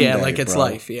 fucking Sunday. Yeah, like it's bro.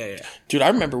 life. Yeah, yeah. Dude, I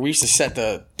remember we used to set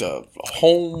the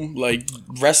home like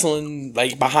wrestling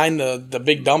like behind the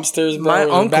big dumpsters, bro. My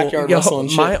the uncle, backyard wrestling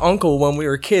shit. my uncle, when we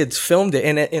were kids, filmed it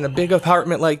in a big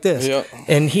apartment like this, Yeah.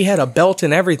 and he had a belt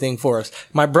and everything for us.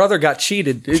 My brother got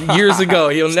cheated years ago.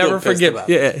 He'll Still never pissed forget. about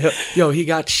it. Yeah, he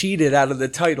got cheated out of the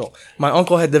title. My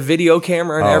uncle had the video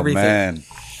camera and Oh everything. man.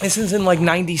 This is in like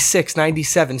 96,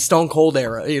 97, Stone Cold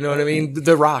era. You know what I mean?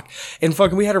 The Rock. And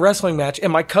fucking, we had a wrestling match,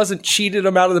 and my cousin cheated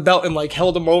him out of the belt and like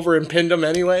held him over and pinned him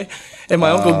anyway. And my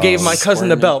uncle gave my cousin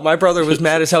the belt. My brother was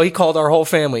mad as hell. He called our whole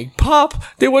family. Pop,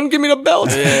 they wouldn't give me the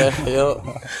belt. yeah,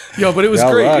 yeah. Yo, but it was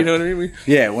Yeah, great. right. You know what I mean?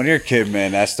 Yeah, when you're a kid,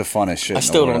 man, that's the funnest shit. I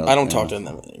still don't. I don't talk to them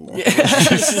anymore.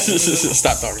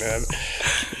 Stop talking to them.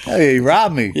 Hey, you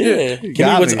robbed me. Yeah, give me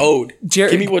got what's me. owed.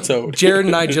 Jared- Give me what's owed. Jared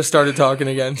and I just started talking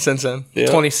again since then. Yeah.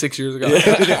 26 years ago.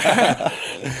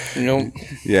 You know,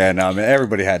 Yeah, no, man,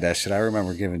 everybody had that shit. I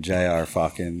remember giving JR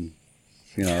fucking,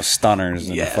 stunners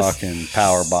and Yes. fucking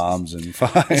power bombs and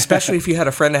fucking. Especially if you had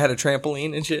a friend that had a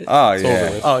trampoline and shit. Oh,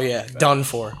 yeah. Oh, yeah. Done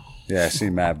for. Yeah, I see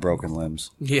Matt broken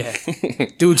limbs. Yeah.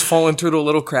 Dudes falling through the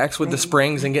little cracks with the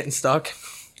springs and getting stuck.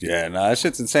 Yeah, no, that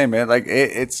shit's insane, man. Like,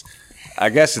 it's, I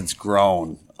guess it's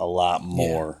grown a lot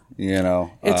more,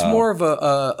 It's more of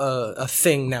a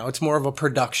thing now. It's more of a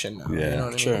production now. Yeah, You know what I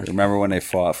mean? sure. Remember when they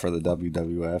fought for the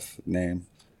WWF name?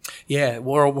 Yeah.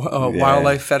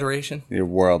 Wildlife Federation. Your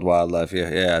World Wildlife.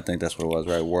 Yeah, I think that's what it was,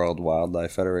 right? World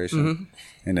Wildlife Federation. Mm-hmm.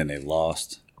 And then they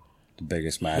lost the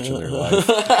biggest match of their life.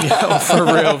 Oh, for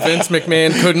real. Vince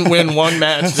McMahon couldn't win one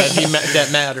match that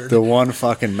mattered. The one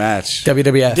fucking match.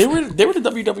 WWF. they were the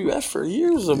WWF for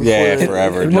years. Before Yeah,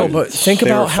 forever. No, dude. but think They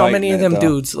about were how many fighting of them it,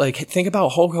 though. dudes, like, think about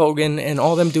Hulk Hogan and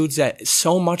all them dudes that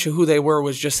so much of who they were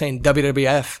was just saying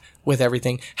WWF with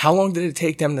everything. How long did it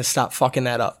take them to stop fucking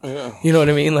that up? Yeah. You know what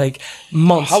I mean? Like,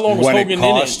 months. How long was When Hogan it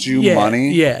cost in it? you Yeah,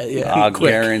 money, yeah, I'll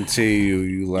quick. guarantee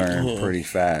you learn pretty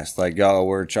fast. Like, yo,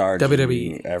 we're charging WWE.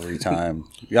 you every time.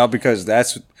 Yo, because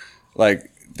that's like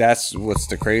that's what's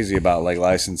the crazy about like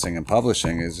licensing and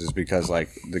publishing is because like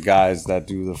the guys that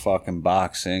do the fucking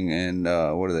boxing and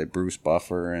what are they, Bruce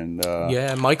Buffer and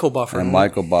Michael Buffer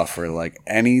Michael Buffer, like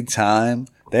anytime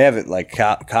they have it like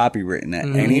copywritten at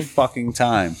any fucking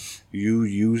time you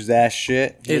use that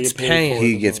shit, it's paying.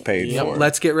 He gets paid for it.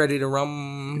 Let's get ready to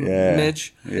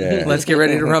rummage. Yeah. Let's get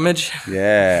ready to rummage.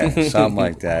 Yeah, something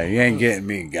like that. You ain't getting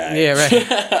me, guys. Yeah,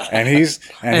 right. And he's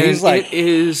like, it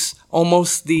is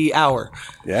almost the hour.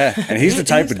 yeah, and he's the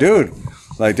type of dude.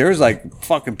 Like there's like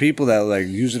fucking people that like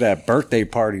use it at birthday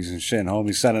parties and shit. And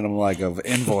homie sending them like an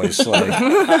invoice, like,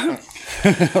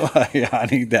 like I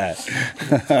need that.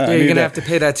 Yeah, you're gonna have to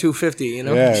pay that $250. You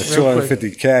know, yeah, real quick.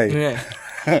 $250K. Yeah.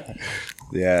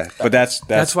 Yeah, but that's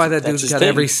why that that's dude's his got thing.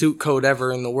 every suit code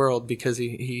ever in the world because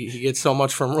he gets so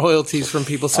much from royalties from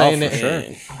people saying for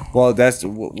it. sure. Well, that's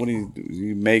what do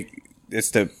you make? It's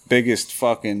the biggest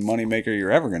fucking moneymaker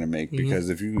you're ever gonna make because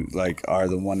if you like are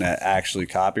the one that actually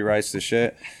copyrights the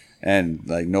shit and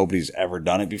like nobody's ever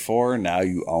done it before, now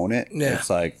you own it. Yeah. It's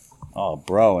like, oh,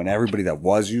 bro, and everybody that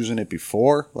was using it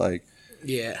before, like,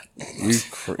 Yeah.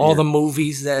 all All the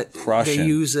movies that crushing. they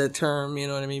use that term, you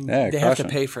know what I mean? Yeah, they have to crushing.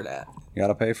 pay for that. you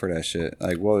gotta pay for that shit.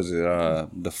 Like, what was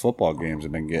it? The football games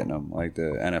have been getting them. Like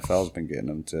the NFL's been getting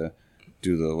them to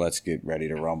do the "Let's get ready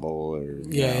to rumble" or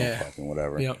fucking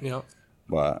whatever. Yep.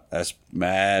 But that's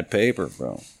mad paper,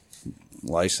 bro.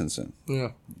 Licensing. Yeah.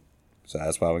 So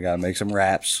that's why we gotta make some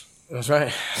raps, That's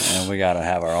right. and we gotta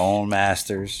have our own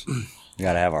masters. We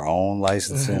gotta have our own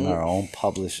licensing, our own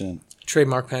publishing,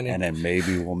 Trademark pending. and then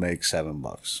maybe we'll make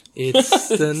 $7. It's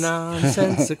the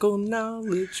Nonsensical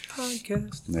Knowledge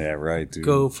Podcast. Yeah, right, dude.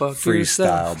 Go fuck freestyle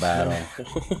yourself.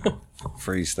 battle.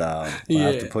 Freestyle. I have to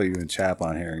Yeah. put you in Chap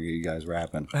on here and get you guys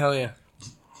rapping. Hell yeah.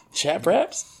 Chat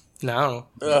raps? No, I don't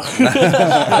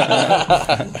know.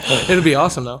 It'll be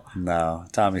awesome, though. No,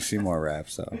 Tommy Seymour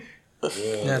raps though.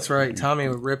 That's right. Tommy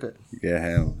would rip it. Yeah,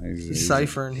 him. He's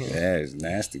Cypher in here. Yeah, he's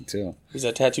nasty too. Is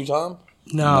that Tattoo Tom?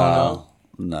 No.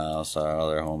 No, it's our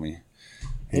other homie.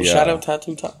 Well, shout out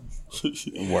Tattoo Tom.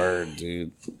 Word,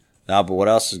 dude. Nah, but what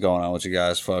else is going on with you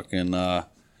guys? Fucking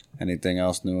anything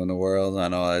else new in the world? I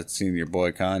know I've seen your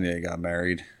boy Kanye got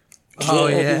married. Oh,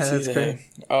 I yeah, did see that's that.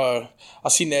 great. I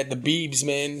seen that the Biebs,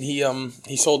 man.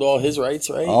 He sold all his rights,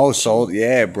 right? Oh, sold.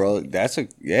 Yeah, bro. Like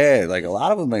a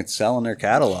lot of them been selling their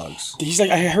catalogs. He's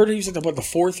like, I heard he was like the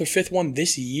fourth or fifth one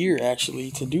this year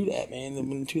actually to do that, man.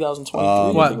 In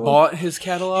 2023. What, bought his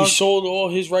catalog? He sold all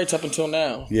his rights up until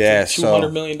now. Yeah, for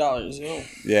 $200 million. Yo.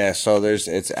 Yeah, so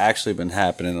it's actually been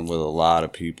happening with a lot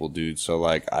of people, dude. So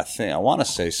like I want to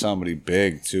say somebody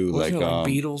big too, Wasn't like it like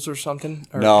Beatles or something?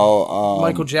 Or no,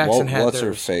 Michael Jackson had what's her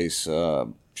theirs. face?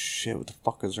 Shit, what the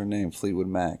fuck is her name? Fleetwood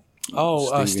Mac.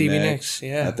 Oh, Stevie Nicks.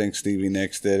 Yeah. I think Stevie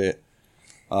Nicks did it.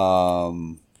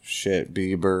 Shit,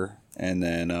 Bieber, and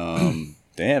then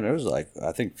damn, there was like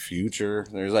I think Future.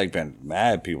 There's like been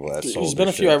mad people that sold. There's been a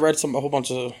their few. shit. I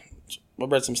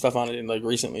read some stuff on it like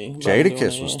recently. about Jadakiss doing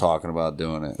it, was yeah. talking about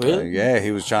doing it. Really? Like, yeah,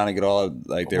 he was trying to get all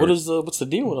like they were. What's the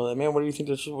deal with all that, man? What do you think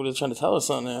what they're trying to tell us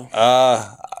on there?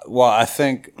 Well, I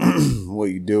think what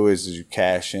you do is you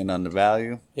cash in on the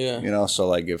value. Yeah. You know, so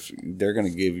like if they're gonna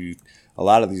give you a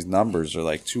lot of these numbers are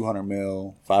like 200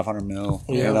 mil, 500 mil.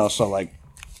 Yeah. You know, so like,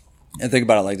 and think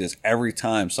about it like this: every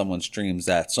time someone streams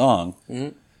that song,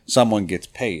 someone gets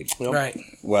paid. Yep. Right.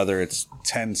 Whether it's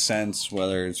 10 cents,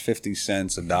 whether it's 50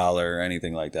 cents, $1,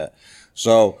 anything like that.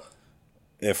 So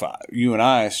if you and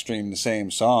I stream the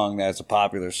same song, that's a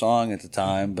popular song at the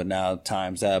time, but now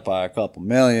times that by a couple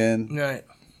million, Right.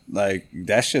 like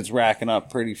that shit's racking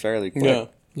up pretty fairly quick. Yeah.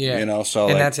 Yeah. You know, so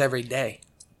and like, that's every day.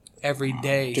 Every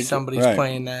day somebody's Right.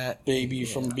 playing that. Baby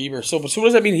from Bieber. So what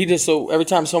does that mean? He just so every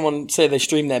time someone say they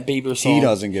stream that Bieber song, he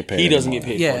doesn't get paid. He doesn't anymore.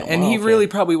 get paid. Yeah, for it. and Wow, he okay. really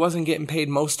probably wasn't getting paid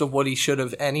most of what he should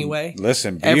have anyway.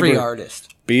 Listen, Bieber, Every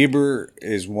artist. Bieber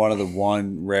is one of the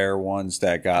rare ones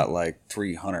that got like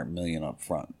 300 million up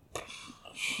front.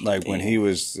 Like when he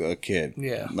was a kid.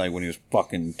 Yeah. Like when he was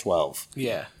fucking 12.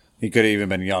 Yeah. He could have even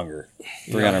been younger.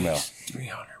 300 mil.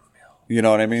 300 mil. You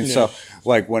know what I mean? So,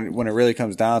 like, when it really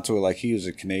comes down to it, like, he was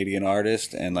a Canadian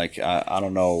artist, and, like, I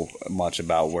don't know much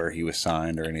about where he was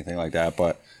signed or anything like that,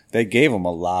 but they gave him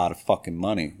a lot of fucking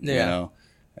money, you Yeah. know?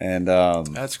 And,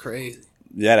 That's crazy.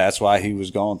 yeah, that's why he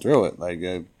was going through it. Like,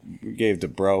 we gave the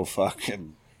bro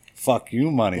fucking fuck you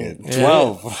money at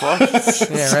 12.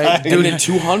 Yeah, right. Dude, Dude,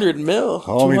 200 mil.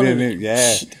 Homie 200. didn't,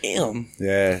 yeah. Damn.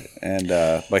 Yeah, and,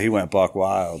 but he went buck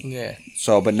wild. yeah.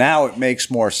 So, but now it makes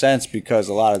more sense because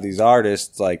a lot of these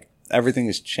artists, like, everything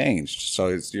has changed.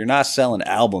 So you're not selling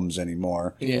albums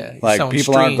anymore. Yeah, like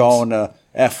people aren't streams. going to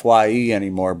FYE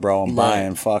anymore, bro, and Right.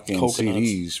 buying fucking Coconuts.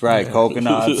 CDs, right?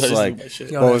 Coconuts, like Yo, what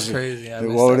that's was it? crazy. I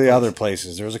missed What were that the place. other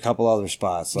places? There was a couple other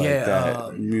spots like Yeah,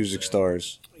 that, music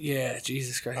stores. Yeah,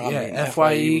 Jesus Christ. I Yeah, mean,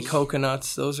 FYE, was-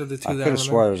 Coconuts. Those are the two I that could I have remember.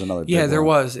 swore there was another. Yeah, big there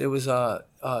one. was. It was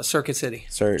Circuit City.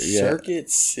 Circuit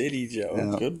City, Joe.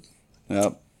 Yeah. Good.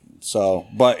 Yep. So,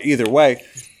 but either way,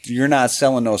 you're not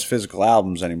selling those physical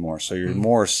albums anymore. So you're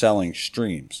more selling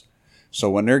streams. So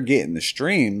when they're getting the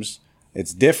streams,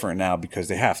 it's different now because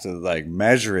they have to like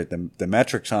measure it. The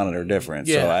metrics on it are different.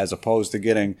 So Yeah. as opposed to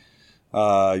getting,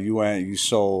 you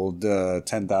sold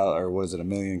 10,000 or was it 1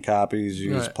 million copies?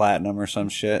 You used Right. platinum or some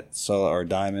shit. So or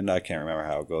diamond. I can't remember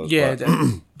how it goes. Yeah,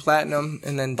 but- platinum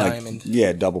and then like, diamond.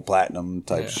 yeah, double platinum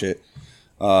type Yeah. shit.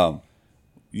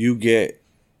 You get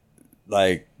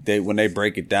like when they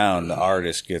break it down, the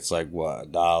artist gets like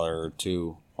what, $1 or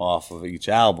 $2 off of each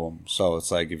album. So it's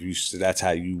like that's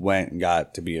how you went and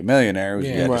got to be a millionaire. Was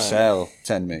Yeah. you had Right. to sell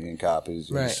 10 million copies.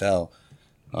 You had Right. to sell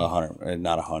 100,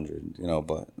 not 100,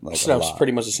 but like So a that's lot.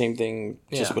 pretty much the same thing,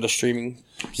 just Yeah. with a streaming.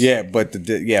 Yeah, but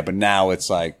but now it's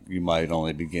like you might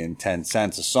only be getting 10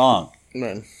 cents a song.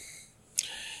 Right.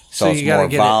 So, it's you gotta more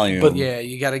get volume. it. But yeah,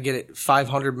 you got to get it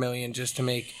 500 million just to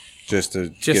make just to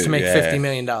 $50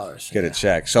 million. Get a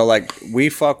check. So like we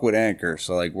fuck with Anchor.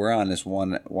 So like we're on this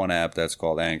one app that's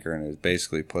called Anchor, and it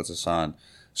basically puts us on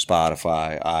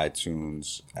Spotify,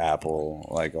 iTunes, Apple,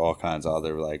 like all kinds of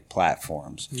other like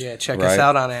platforms. Yeah, check Right. us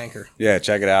out on Anchor. Yeah,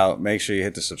 check it out. Make sure you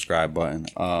hit the subscribe button.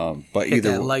 But Hit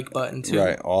either that like button too.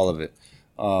 right, all of it.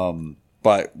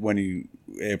 But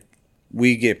if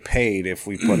we get paid if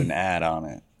we put an ad on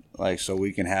it, like so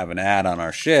we can have an ad on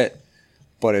our shit.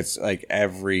 But it's like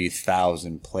every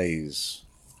 1,000 plays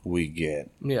we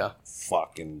get Yeah,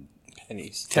 fucking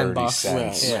Pennies. 10 30 bucks.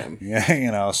 cents. Right.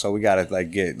 Yeah, so we got to like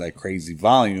get like crazy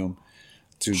volume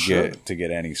to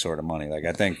get any sort of money. Like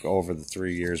I think over the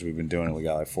 3 years we've been doing it, we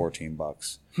got like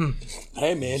 $14.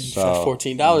 Hey man, So that's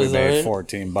 $14. we made Alright.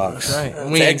 $14. right.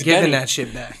 And we ain't Thanks, giving Benny. that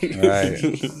shit back.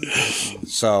 Right.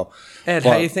 So Ed,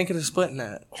 how you thinking of splitting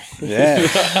that?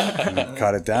 yeah,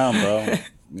 cut it down, bro.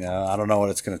 Yeah, I don't know what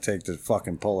it's gonna take to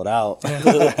fucking pull it out.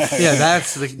 Yeah,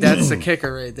 that's the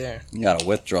kicker right there. You gotta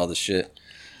withdraw the shit.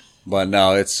 But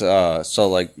no, it's so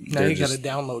like Now they're you got to just-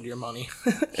 download your money.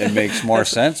 it makes more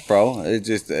sense, bro.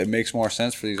 It makes more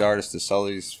sense for these artists to sell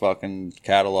these fucking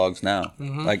catalogs now.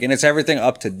 Like, and it's everything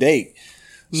up to date.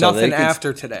 So they Nothing can-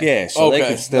 after today. Yeah, so they Okay.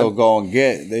 can still go and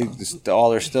get it's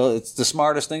the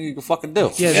smartest thing you can fucking do.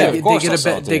 Yeah, of course I'll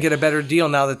sell it to they you. get a better deal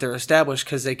now that they're established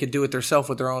because they could do it themselves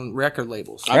with their own record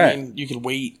labels. I Right. mean, you could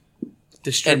wait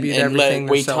Distribute and let everything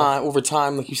wait themselves. time over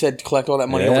time, like you said, to collect all that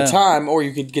money Yeah. over time, or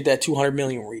you could get that 200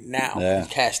 million right now. Yeah. And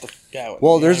cash the fuck out.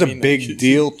 Well, You know there's what a I mean? big Like,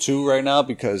 deal too right now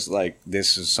because like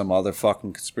this is some other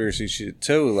fucking conspiracy shit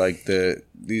too. Like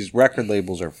these record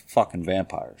labels are fucking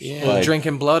vampires. Yeah, Like,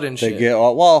 drinking blood and they shit. get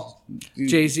well.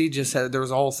 Jay Z just had there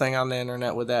was a whole thing on the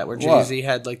internet with that where Jay Z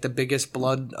had like the biggest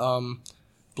blood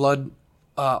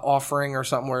offering or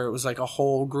something where it was like a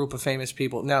whole group of famous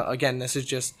people. Now again, this is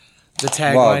just the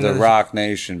tagline. Well, the of Rock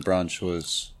Nation brunch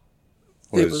was.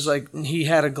 It was like he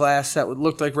had a glass that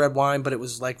looked like red wine, but it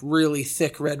was like really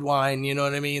thick red wine. You know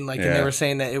what I mean? Like, and they Yeah. were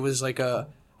saying that it was like a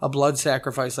blood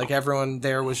sacrifice. Like everyone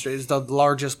there is the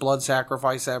largest blood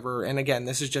sacrifice ever. And again,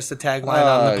 this is just a tagline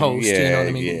on the post. Yeah, you know what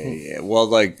I mean? yeah. Well,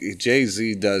 like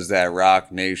Jay-Z does that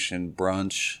Rock Nation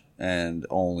brunch, and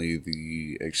only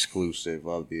the exclusive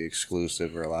of the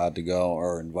exclusive are allowed to go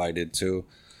or invited to.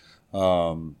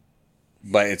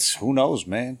 But it's who knows,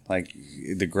 man. Like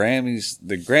the Grammys.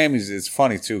 It's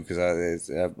funny too because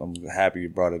I'm happy you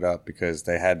brought it up because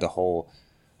they had the whole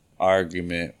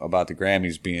argument about the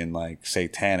Grammys being like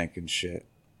satanic and shit.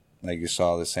 Like you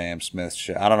saw the Sam Smith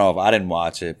shit. I don't know if I didn't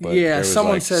watch it, but there Yeah, was,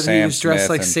 someone like, said he Sam was dressed Smith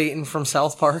like and- Satan from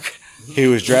South Park. He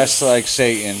was dressed like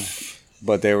Satan,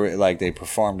 but they were like they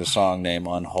performed a song named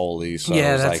 "Unholy," so Yeah,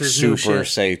 it was that's like his new super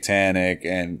shit. satanic.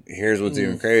 And here's what's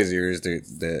even crazier: is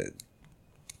the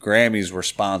Grammys were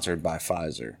sponsored by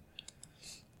Pfizer,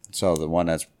 so the one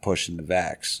that's pushing the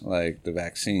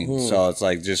vaccine. So it's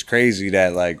like just crazy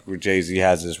that like Jay-Z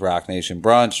has this Rock Nation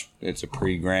brunch. It's a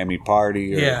pre-Grammy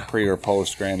party or Yeah. pre or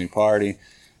post Grammy party.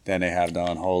 Then they have the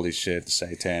unholy shit, the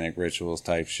satanic rituals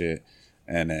type shit,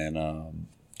 and then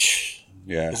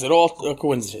yeah. Is it all a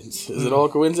coincidence? Is it all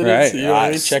coincidence? Right. You know what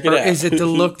I mean? Check it Or out. is it the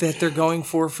look that they're going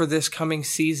for this coming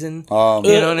season? You know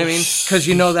what I mean? Because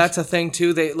that's a thing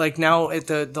too. They like now at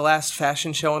the last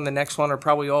fashion show and the next one are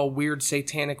probably all weird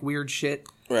satanic weird shit.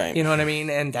 Right. You know what I mean?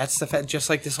 And that's the fact. Just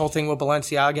like this whole thing with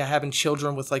Balenciaga having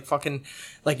children with like fucking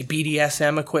like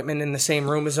BDSM equipment in the same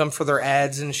room as them for their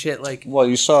ads and shit. Like, Well,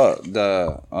 you saw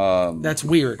the. that's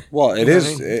weird. Well, it You know is.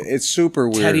 what I mean? It's super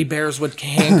weird. Teddy bears with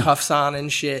handcuffs on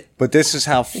and shit. But this is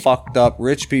how fucked up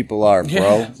rich people are, bro.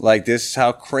 Yeah. Like, this is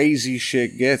how crazy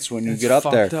shit gets when you get up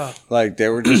there. fucked up. Like, they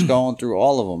were just going through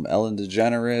all of them. Ellen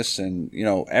DeGeneres and, you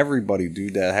know, everybody,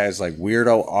 dude, that has, like,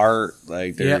 weirdo art.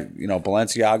 Like, they're, Yep. you know,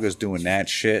 Balenciaga's doing that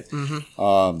shit.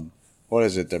 Mm-hmm. What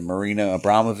is it? The Marina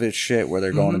Abramovich shit where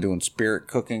they're going Mm-hmm. and doing spirit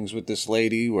cookings with this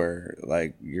lady where,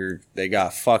 like, they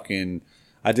got fucking...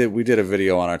 We did a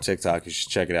video on our TikTok. You should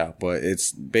check it out. But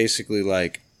it's basically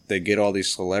like they get all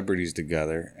these celebrities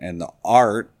together and the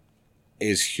art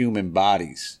is human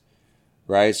bodies,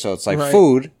 right? So it's like Right.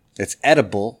 food. It's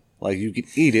edible. Like you can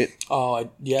eat it.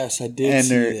 Yes, I did And see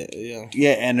they're- that. Yeah.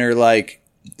 Yeah, and they're like,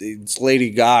 it's Lady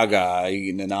Gaga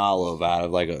eating an olive out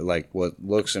of like what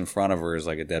looks in front of her is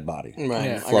like a dead body. Right.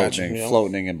 Yeah. I got you. Yeah.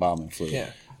 Floating in embalming fluid. Yeah.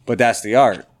 But that's the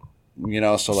art. You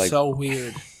know, so like, So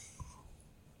weird.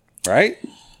 right?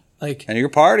 Like, And you're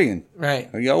partying. right.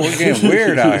 Yo, we're getting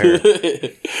weird out here.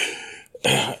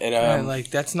 And, Right,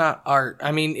 like that's not art.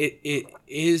 I mean, it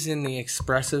is in the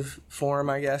expressive form,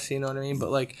 I guess. You know what I mean? But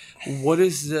like, what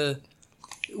is the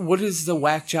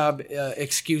whack job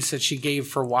excuse that she gave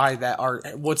for why that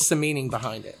art? What's the meaning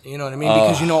behind it? You know what I mean?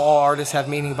 Because you know all artists have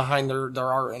meaning behind their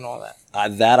art and all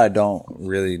that. That I don't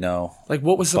really know. Like,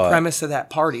 what was the But- premise of that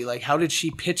party? Like, how did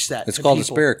she pitch that? It's to called the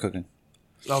people? spirit cooking.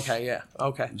 Okay, yeah,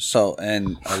 okay. So,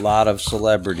 and a lot of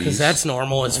celebrities. Because that's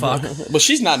normal as fuck. but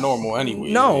she's not normal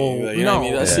anyway. No, you know what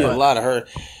I mean? I see a but- lot of her.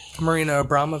 Marina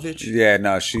Abramovich. Yeah,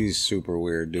 no, she's super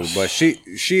weird, dude. But she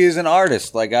is an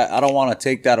artist. Like, I don't want to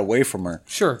take that away from her.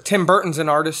 Sure, Tim Burton's an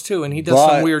artist too, and he does But-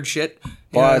 some weird shit. You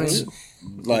know what I But mean?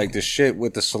 like the shit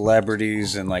with the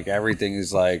celebrities and like everything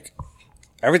is like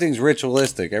everything's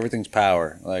ritualistic. Everything's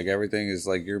power. Like everything is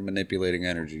like you're manipulating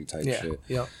energy type Yeah, shit.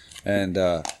 yeah. And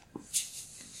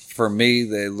for me,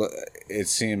 it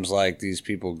seems like these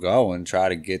people go and try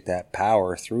to get that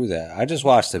power through that. I just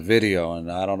watched a video, and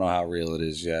I don't know how real it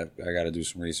is yet. I got to do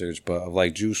some research, but of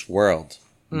like Juice WRLD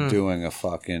doing a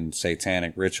fucking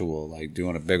satanic ritual, like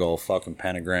doing a big old fucking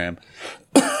pentagram,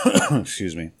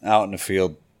 excuse me, out in the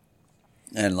field.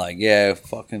 And like, yeah,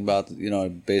 fucking about to,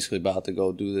 basically about to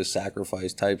go do this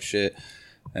sacrifice type shit.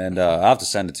 And I'll have to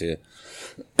send it to you.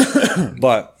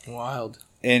 But Wild.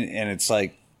 and it's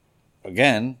like,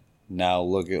 again, now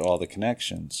look at all the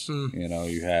connections. You know,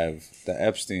 you have the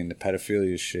Epstein, the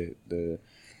pedophilia shit, the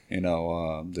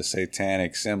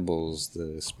satanic symbols,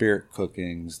 the spirit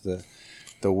cookings,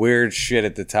 the weird shit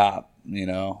at the top. You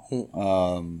know,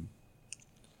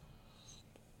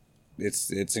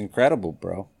 it's incredible,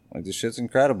 bro. Like this shit's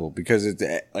incredible because it's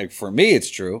like for me, it's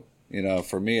true. You know,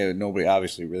 for me, nobody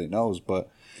obviously really knows, but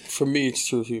For me, it's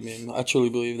true too, man. I truly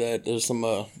believe that there's some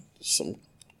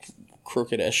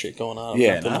crooked ass shit going on.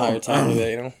 Yeah, I'm not and I putting higher don't- time with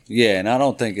that, you know. yeah, and I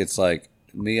don't think it's like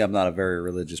me. I'm not a very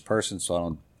religious person, so I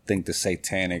don't think the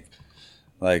satanic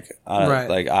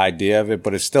Right. idea of it,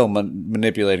 but it's still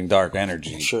manipulating dark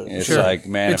energy. Sure. It's Sure. like It's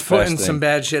manifesting. putting some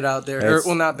bad shit out there. Or, It's-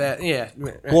 well, not bad. Yeah.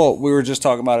 Well, we were just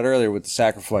talking about it earlier with the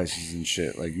sacrifices and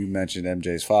shit. Like you mentioned,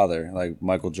 MJ's father, like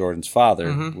Michael Jordan's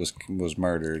father, was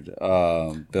murdered. Bill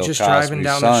Mm-hmm. Just Cosby's driving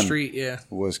down son the street. Yeah.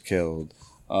 was killed.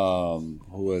 Who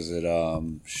was it?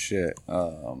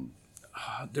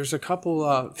 There's a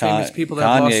couple famous people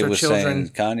that lost their children.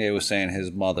 Kanye was saying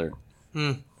his mother.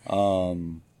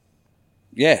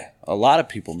 Yeah, a lot of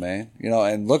people, man. You know,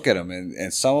 and look at them,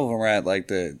 and some of them are at like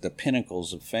the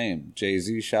pinnacles of fame.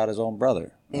 Jay-Z shot his own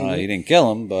brother. He didn't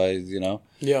kill him, but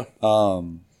Yeah.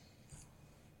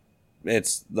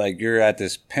 it's like you're at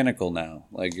this pinnacle now.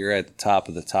 Like you're at the top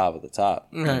of the top of the top.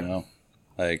 Right. You know,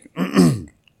 like, and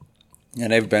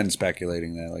they've been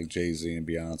speculating that like Jay-Z and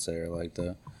Beyonce are like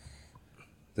the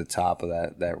top of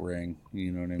that ring.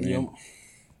 You know what I mean? Yep.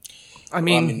 I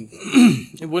mean,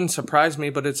 it wouldn't surprise me,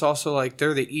 but it's also like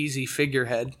they're the easy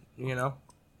figurehead, you know?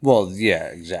 Well, yeah,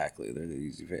 exactly. They're the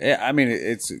easy. I mean,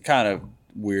 it's kind of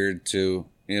weird too,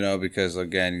 you know, because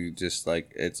again, you just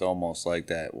like it's almost like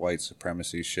that white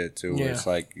supremacy shit too. Where Yeah. it's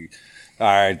like, all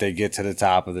right, they get to the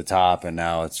top of the top, and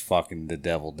now it's fucking the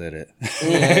devil did it.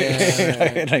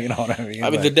 You know what I mean? I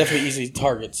mean, they're definitely easy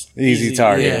targets. Easy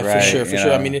target, yeah, right? For sure. you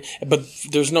I know? mean, but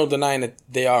there's no denying that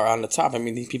they are on the top. I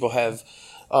mean, these people have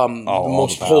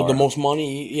the most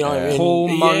money. You know, what I mean? Whole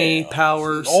money,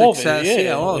 power, all success, of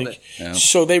it, all like, of it. Yeah.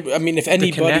 So they, I mean, if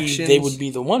anybody, connections. they would be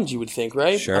the ones you would think,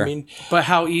 right? Sure. I mean, But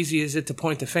how easy is it to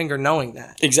point the finger knowing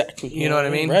that? exactly. You know what I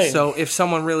mean? Right. So if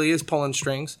someone really is pulling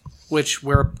strings, which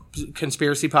we're a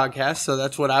conspiracy podcast, so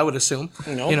that's what I would assume.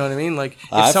 No. You know what I mean? Like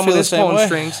if I someone feel is the same pulling way.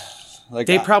 strings, Like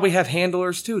they probably have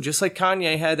handlers too, just like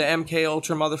Kanye had the MK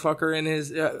Ultra motherfucker in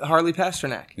his Harley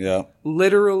Pasternak. yeah.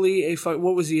 Literally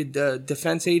what was he, a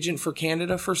defense agent for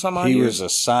Canada for some odd He years? was a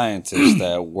scientist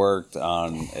that worked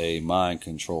on a mind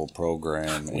control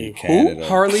program in Canada.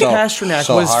 Harley Pasternak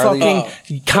so was Harley-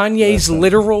 fucking Kanye's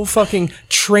literal fucking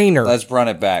trainer Let's run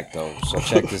it back though. So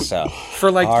check this out.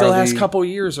 for like the last Harley- couple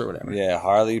years or whatever. Yeah,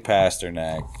 Harley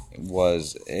Pasternak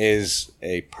is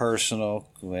a personal,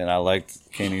 and I like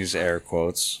Kenny's air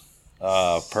quotes,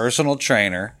 personal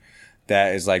trainer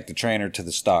that is like the trainer to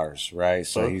the stars, right?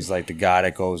 So he's like the guy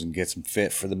that goes and gets him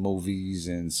fit for the movies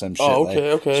and some shit. Oh, like-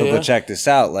 okay, So, yeah. but check this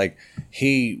out. Like,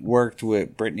 he worked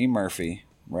with Brittany Murphy,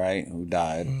 right? Who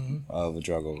died of a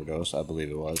drug overdose, I believe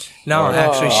it was. No, Or-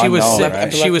 actually, she was unknown, sick.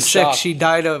 right? She was sick. Epileptic She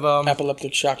died of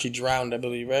epileptic shock. She drowned, I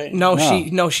believe, right? No,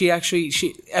 No. she actually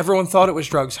everyone thought it was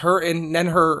drugs. Her and then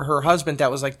her husband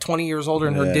that was like 20 years older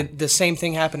and her Yeah. did the same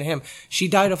thing happened to him. She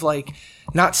died of like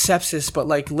not sepsis but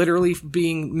like literally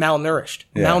being malnourished,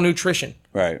 Yeah. malnutrition.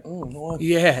 Right.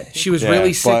 Yeah, she was Yeah,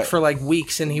 really sick but- for like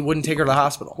weeks and he wouldn't take her to the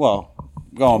hospital. Well,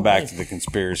 going back to the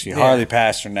conspiracy, Harley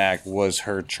Pasternak was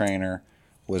her trainer,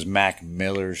 was Mac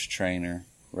Miller's trainer,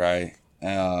 right?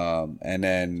 And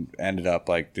then ended up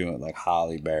like doing like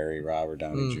Halle Berry, Robert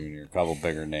Downey Jr., a couple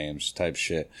bigger names type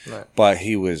shit. Right. But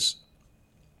he was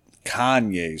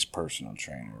Kanye's personal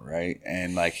trainer, right?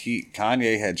 And like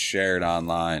Kanye had shared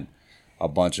online a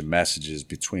bunch of messages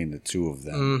between the two of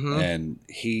them. And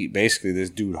he basically, this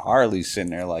dude Harley's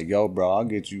sitting there like, yo, bro, I'll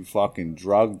get you fucking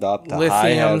drugged up to high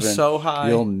Lithium heaven. so high.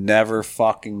 You'll never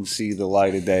fucking see the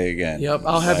light of day again. Yep,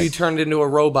 I'll have Like, you turned into a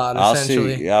robot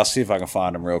essentially. I'll see if I can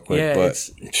find him real quick. Yeah, but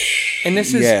and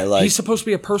this is Yeah, like- he's supposed to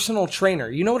be a personal trainer.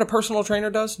 You know what a personal trainer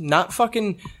does? Not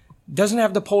fucking doesn't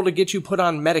have the pull to get you put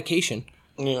on medication.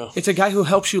 Yeah. It's a guy who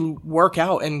helps you work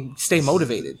out and stay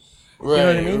motivated. Right, know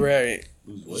what I mean? right.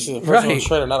 This is a personal Right.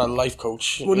 trainer, not a life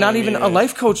coach. Well, not even a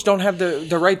life coach don't have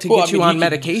the right to get you on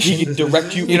medication. He can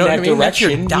direct you, You know in what that I mean? That's your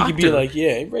direction. He could be doctor. like,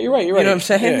 yeah, you're right, you're right. You know what I'm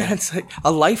saying? Yeah. That's like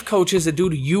a life coach is a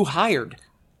dude you hired.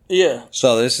 Yeah.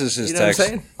 So this is his You know what I'm text.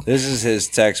 saying? This is his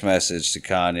text message to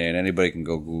Kanye, and anybody can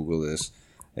go Google this.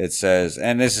 It says,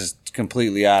 and this is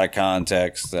completely out of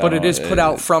context, But it is put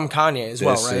out from Kanye as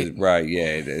well, this right? is- right,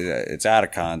 yeah. It's out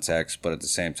of context, but at the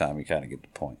same time, you kind of get the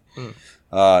point.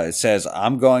 It says,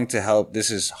 I'm going to help.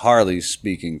 This is Harley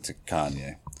speaking to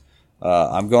Kanye.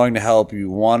 I'm going to help you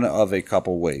one of a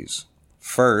couple ways.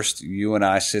 First, you and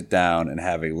I sit down and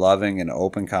have a loving and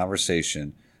open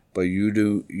conversation, but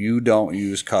you don't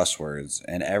use cuss words,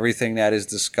 and everything that is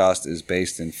discussed is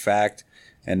based in fact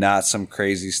and not some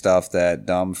crazy stuff that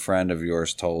dumb friend of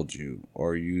yours told you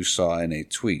or you saw in a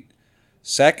tweet.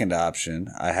 Second option,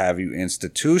 I have you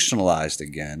institutionalized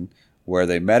again, where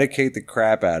they medicate the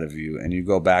crap out of you and you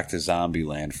go back to zombie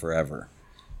land forever.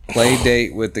 Play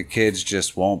date with the kids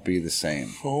just won't be the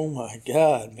same. Oh my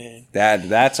God, man.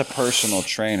 That's a personal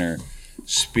trainer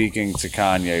speaking to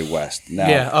Kanye West. Now,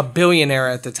 Yeah, a billionaire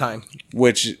at the time.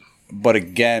 but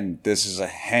again, this is a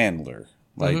handler.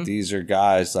 Like these are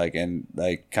guys and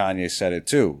like Kanye said it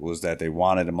too, was that they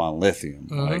wanted him on lithium.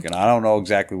 Like, and I don't know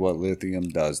exactly what lithium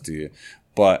does to you,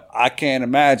 but I can't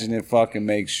imagine it fucking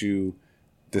makes you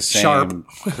the same Sharp.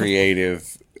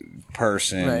 creative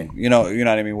person. Right. You know what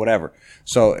I mean? Whatever.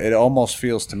 So it almost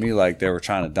feels to me like they were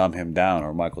trying to dumb him down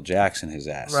or Michael Jackson his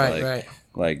ass. Right, right.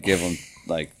 Like give him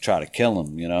try to kill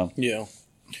him, you know? Yeah.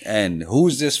 And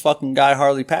who's this fucking guy,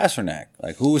 Harley Pasternak?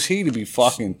 Like, who is he to be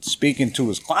fucking speaking to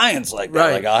his clients like that?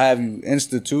 Right. Like, I'll have you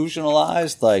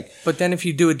institutionalized. Like, But then if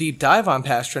you do a deep dive on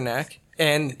Pasternak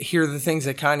and hear the things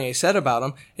that Kanye said about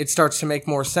him, it starts to make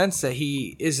more sense that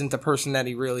he isn't the person that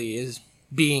he really is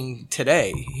being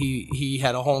today. He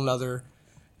had a whole nother,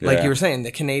 like Yeah. you were saying,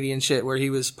 the Canadian shit where he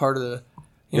was part of the,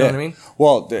 you know what I mean?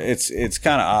 Well, it's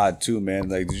kind of odd too, man.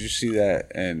 Like, did you see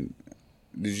that? And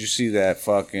did you see that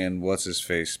fucking what's his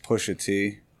face Pusha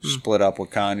T split up with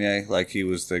Kanye? Like, he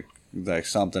was like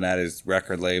something at his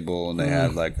record label, and they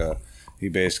had he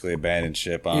basically abandoned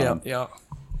ship on him. Yeah.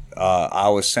 I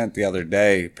was sent the other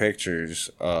day pictures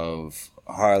of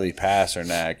Harley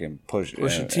Pasternak and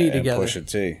Pusha T together. Pusha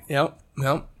T. Yep.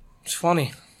 It's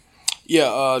funny.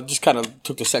 Yeah, just kind of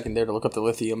took the second there to look up the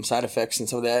lithium side effects and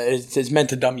some of that. It's meant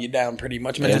to dumb you down, pretty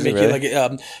much. Meant Is to it make really? you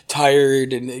like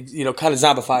tired and kind of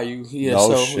zombify you. Yeah, No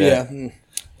so shit. yeah.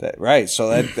 Right. So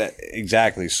that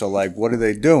exactly. So like, what are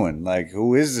they doing? Like,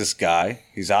 who is this guy?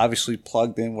 He's obviously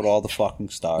plugged in with all the fucking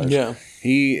stars. Yeah.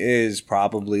 He is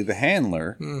probably the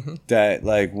handler that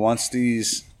like once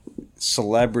these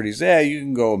celebrities, you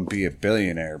can go and be a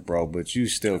billionaire, bro, but you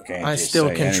still can't. I just still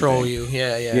say control anything. you.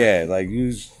 Yeah. Yeah, like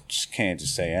you just can't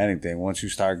just say anything. Once you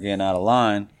start getting out of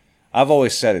line, I've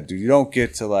always said it, dude. You don't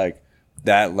get to like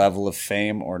that level of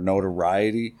fame or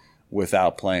notoriety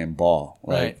without playing ball.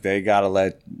 Like Right.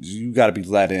 you gotta be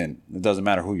let in. It doesn't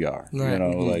matter who you are. Right. You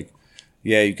know, like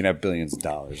you can have billions of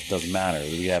dollars. It doesn't matter.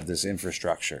 We have this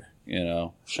infrastructure, you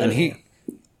know. Sure.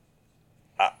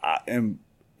 And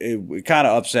it kind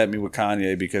of upset me with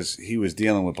Kanye because he was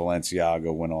dealing with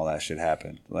Balenciaga when all that shit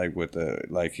happened. Like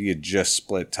he had just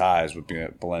split ties with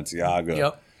Balenciaga.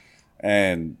 Yep.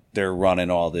 And they're running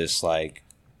all this like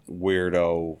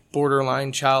weirdo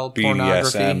Borderline child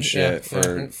pornography BDSM shit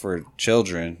for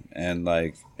children, and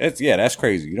like that's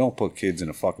crazy. You don't put kids in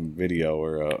a fucking video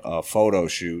or a photo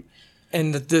shoot.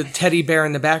 And the teddy bear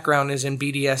in the background is in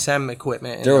BDSM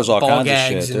equipment. And There was all ball kinds of gags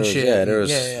shit. and There was- shit. yeah, there was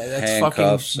That's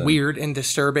handcuffs fucking and- weird and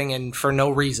disturbing and for no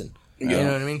reason. You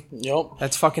know what I mean? Yep.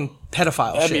 That's fucking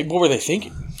pedophile I shit. mean, what were they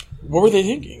thinking? What were they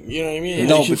thinking? You know what I mean?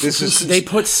 No, but this is They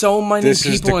put so many This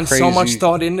is people the and so much crazy-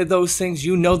 thought into those things.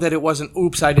 You know that it wasn't,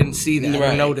 oops, I didn't see that or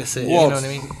Right. notice it. Well, you know what I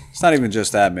mean? It's not even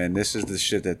just that, man. This is the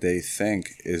shit that they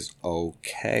think is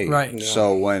okay. Right. Yeah.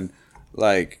 So when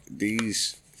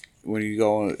you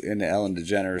go into Ellen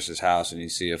DeGeneres' house and you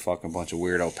see a fucking bunch of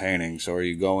weirdo paintings, or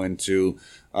you go into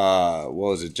what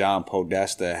was it? John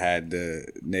Podesta had the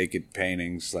naked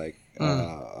paintings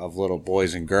of little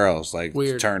boys and girls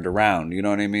Weird. turned around. You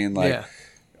know what I mean? Like, Yeah.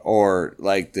 or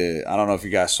like I don't know if you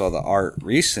guys saw the art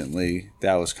recently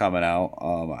that was coming out.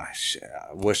 I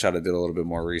wish I'd have did a little bit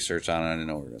more research on it. I didn't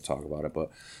know we were going to talk about it,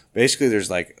 but basically there's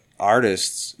like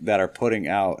artists that are putting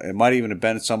out, it might even have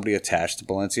been somebody attached to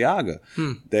Balenciaga.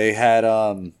 They had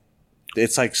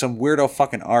it's like some weirdo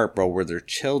fucking art, bro, where they're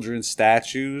children's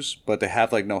statues, but they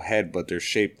have like no head, but they're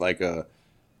shaped like a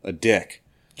dick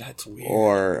That's weird.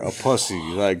 or a pussy.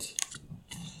 Like,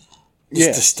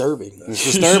 It's disturbing. It's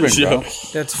disturbing, bro.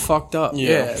 That's fucked up. Yeah,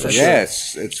 Yeah, for Yeah,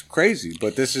 sure. it's crazy,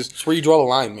 but this is It's where you draw the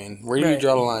line, man. Where do you Right.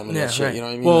 draw the line with Yeah, that shit? right. You know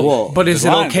what I mean? Well, but is the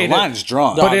it line- okay The to- line's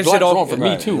drawn. But is it Line's all drawn for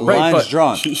me too? The Right, line's but-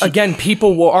 drawn. Again,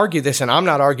 people will argue this, and I'm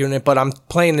not arguing it, but I'm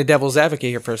playing the devil's advocate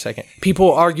here for a second. People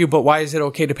will argue, but why is it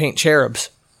okay to paint cherubs?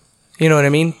 You know what I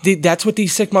mean? That's what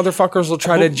these sick motherfuckers will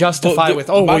try to justify with.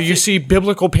 Oh, well, you see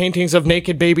biblical paintings of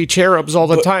naked baby cherubs all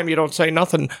the time. You don't say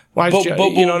nothing. Why is you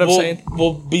know what I'm saying?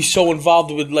 We'll be so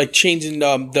involved with like changing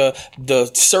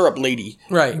the syrup lady,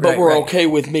 Right, But right, we're right. okay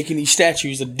with making these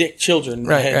statues of dick children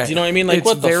Right, heads. right. You know what I mean? Like it's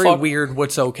what the very fuck? weird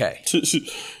what's okay.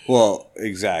 Well,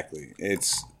 exactly.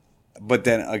 But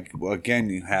then again,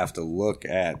 you have to look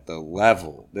at the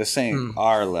level. This ain't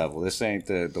our level. This ain't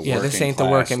the Yeah, working this ain't the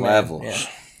class working man. level. Yeah.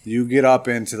 You get up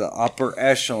into the upper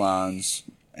echelons,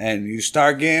 and you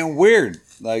start getting weird.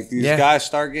 Like these Yeah. guys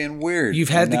start getting weird. You've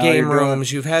had And the now game you're doing-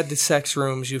 rooms, you've had the sex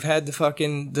rooms, you've had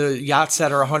the yachts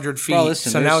that are 100 feet. Bro,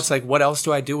 listen, so now there's- it's like, what else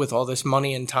do I do with all this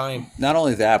money and time? Not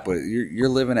only that, but you're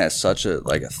living at such a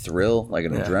thrill, like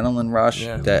an adrenaline rush.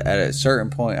 Yeah. That at a certain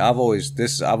point, I've always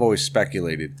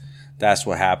speculated that's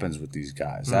what happens with these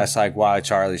guys. Mm-hmm. That's like why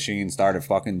Charlie Sheen started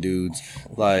fucking dudes.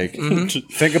 Like,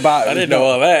 think about. I didn't know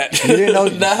all that. You didn't know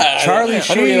Charlie I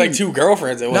Sheen? knew he had like 2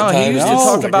 girlfriends at one No, time. he used to No,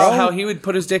 talk about bro. how he would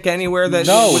put his dick anywhere that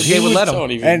No, they would let him. Don't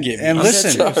even And get me. and I'm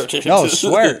listen, sorry. no,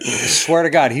 swear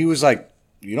to God, he was like,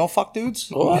 "You don't fuck dudes?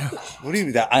 What? What do you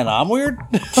mean? And I'm weird?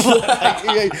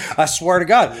 I swear to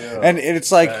God." And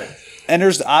it's like, and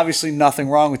there's obviously nothing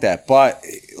wrong with that, but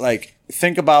like,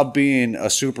 think about being a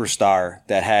superstar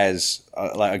that has,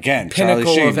 like, again, Pinnacle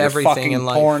Charlie Sheen, of you're everything fucking in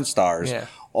life. porn stars Yeah.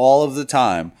 all of the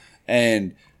time,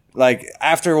 and like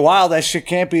after a while, that shit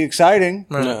can't be exciting.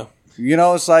 No. You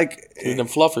know, it's like, Them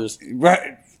fluffers.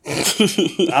 right.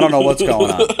 I don't know what's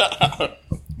going on.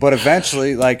 But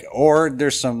eventually, like, or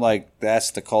there's some, like,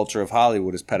 that's the culture of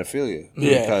Hollywood is pedophilia.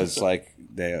 Yeah. Because, like,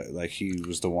 he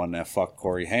was the one that fucked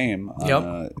Corey Haim on, Yep.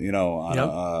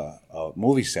 a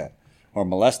movie set. Or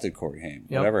molested Corey Haim.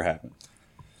 Yep. Whatever happened.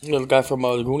 You know the guy from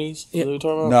the Goonies? Is that what you're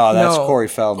talking about? No, that's No. Corey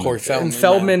Feldman. Corey Feldman. And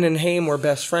Feldman and Haim were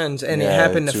best friends, and it Yeah,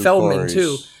 happened to two Feldman Corys.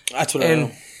 too. That's what I And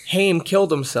know. Haim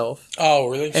killed himself. Oh,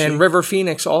 really? And River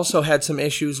Phoenix also had some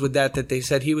issues with that they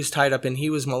said he was tied up and he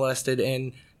was molested,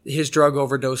 and his drug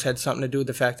overdose had something to do with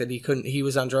the fact that he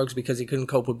was on drugs because he couldn't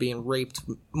cope with being raped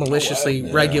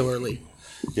maliciously regularly.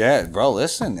 Yeah, bro,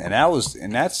 listen. And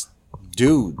that's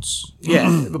dudes.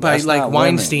 Yeah, by That's like not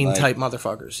Weinstein women, type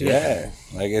motherfuckers. Yeah,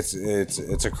 like it's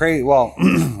a crazy. Well,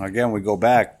 again, we go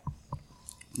back.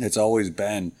 It's always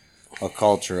been a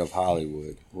culture of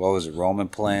Hollywood. What was it? Roman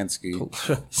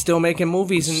Polanski. Still making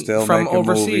movies Still from making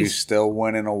overseas. movies, still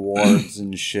winning awards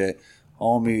and shit.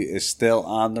 Homie is still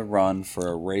on the run for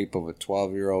a rape of a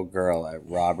 12-year-old girl at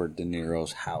Robert De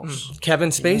Niro's house. Kevin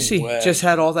Spacey just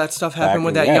had all that stuff happen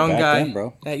with that young guy. Then,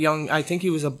 bro. That young, I think he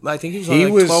was like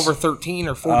 12 or 13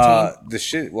 or 14. The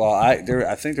shit. Well,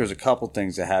 I think there's a couple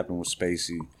things that happened with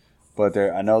Spacey, but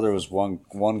I know there was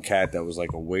one cat that was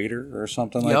like a waiter or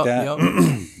something like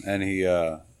that, and he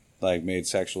like made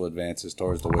sexual advances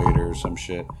towards the waiter or some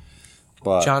shit.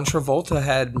 But John Travolta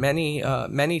had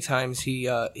many times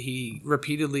he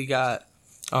repeatedly got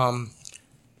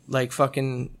like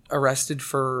fucking arrested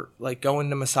for like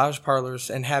going to massage parlors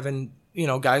and having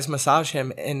guys massage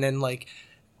him and then like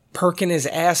perking his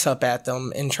ass up at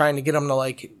them and trying to get them to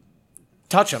like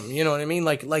touch him. You know what I mean?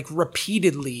 Like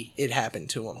repeatedly it happened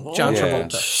to him. John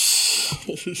Travolta.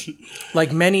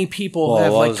 Like many people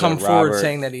have like come forward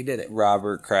saying that he did it.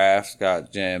 Robert Kraft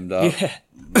got jammed up. Yeah.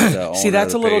 See,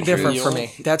 that's a little different for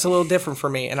me. That's a little different for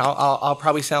me, and I'll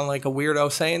probably sound like a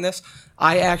weirdo saying this.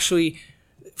 I actually,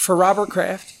 for Robert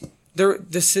Kraft,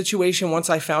 the situation once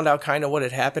I found out kind of what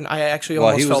had happened, I actually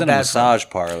almost felt bad. He was in a massage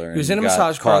parlor. He was in a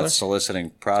massage parlor soliciting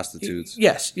prostitutes.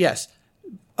 Yes.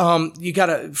 You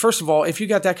gotta, first of all, if you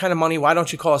got that kind of money, why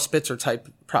don't you call a Spitzer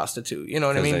type prostitute? You know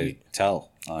what I mean? They tell.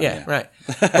 Yeah, right.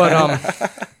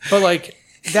 But like.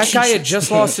 That guy had just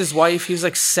lost his wife. He was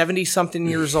like 70-something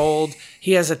years old.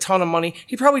 He has a ton of money.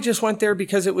 He probably just went there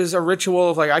because it was a ritual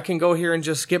of like, I can go here and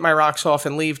just get my rocks off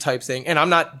and leave type thing. And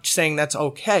I'm not saying that's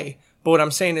okay. But what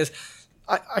I'm saying is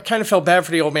I kind of felt bad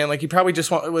for the old man. Like he probably just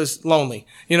was lonely.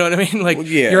 You know what I mean? Like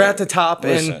you're at the top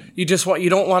and you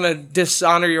don't want to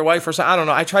dishonor your wife or something. I don't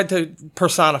know. I tried to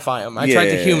personify him. I tried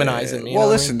to humanize him. Well,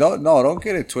 listen, don't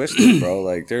get it twisted, bro.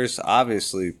 Like there's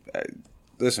obviously...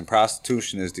 Listen,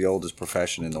 prostitution is the oldest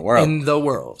profession in the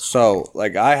world. So,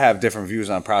 like, I have different views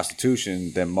on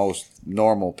prostitution than most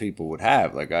normal people would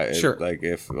have. Like,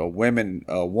 if a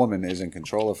woman is in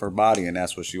control of her body and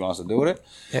that's what she wants to do with it,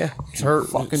 it's her.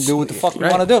 Fucking do what the fuck you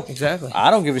want to do. Exactly.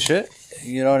 I don't give a shit.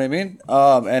 You know what I mean?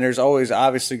 And there's always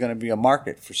obviously going to be a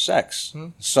market for sex.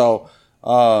 Mm-hmm. So,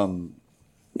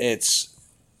 it's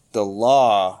the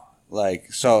law.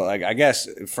 I guess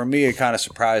for me, it kind of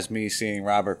surprised me seeing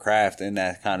Robert Kraft in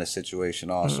that kind of situation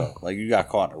also. Mm. Like, you got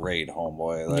caught in a raid,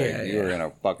 homeboy. Like, you were in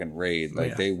a fucking raid.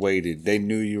 Like, they waited. They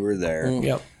knew you were there. Mm.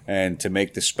 Yep. And to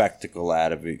make the spectacle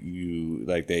out of it,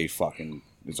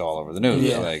 it's all over the news.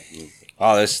 Yeah. Like,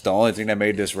 this is the only thing that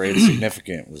made this raid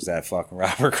significant was that fucking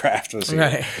Robert Kraft was here.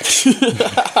 Right.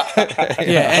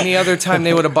 Any other time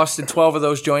they would have busted 12 of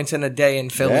those joints in a day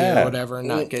in Philly or whatever and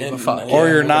not gave a fuck. Or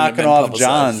you're knocking off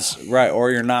John's, right?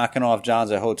 Or you're knocking off John's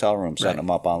at hotel room, setting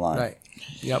them up online. Right.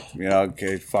 Yep.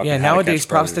 Nowadays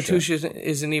prostitution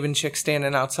isn't even chicks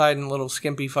standing outside in little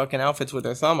skimpy fucking outfits with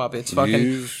their thumb up. It's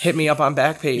fucking hit me up on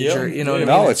Backpage or what I mean?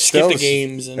 No, it's still the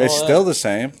games. It's still the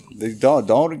same. They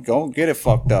don't get it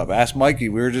fucked up. Ask Mikey.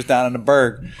 We were just down in the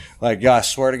Berg. Like, I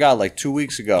swear to God, like 2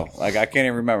 weeks ago. Like, I can't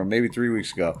even remember. Maybe 3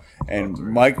 weeks ago. And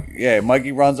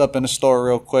Mikey runs up in the store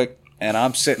real quick, and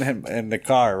I'm sitting in the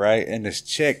car, right? And this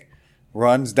chick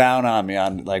runs down on me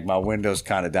on like my window's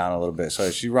kind of down a little bit.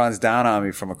 So she runs down on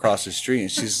me from across the street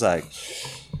and she's like,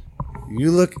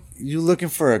 you looking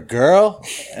for a girl?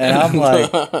 And I'm like,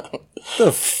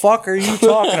 the fuck are you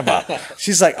talking about?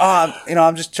 She's like,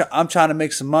 I'm trying to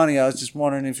make some money. I was just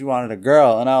wondering if you wanted a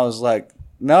girl. And I was like,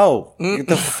 no, get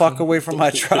the fuck away from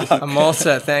my truck. I'm all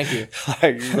set, thank you.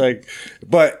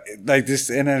 But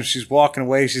this, and then she's walking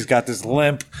away. She's got this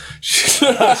limp. She's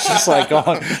just like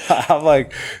going. I'm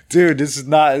like, dude, this is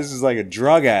like a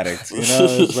drug addict. You know,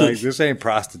 it's like this ain't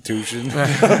prostitution.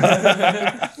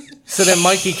 So then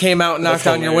Mikey came out and knocked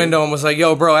on your window and was like,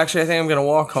 yo, bro, actually, I think I'm going to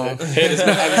walk home. I just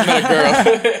met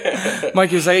a girl.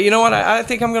 Mikey was like, you know what? I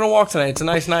think I'm going to walk tonight. It's a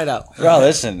nice night out. Bro,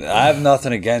 listen, I have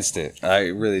nothing against it. I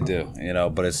really do. You know,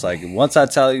 but it's like, once I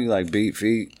tell you, like, beat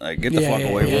feet, like, get the fuck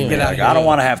away from me. Like, I don't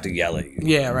want to have to yell at you.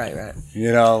 Yeah, right.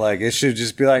 You know, like, it should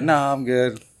just be like, nah, I'm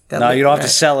good. You don't have to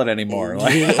sell it anymore.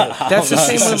 Like, that's the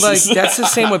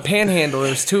same with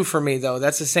panhandlers too. For me though,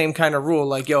 that's the same kind of rule.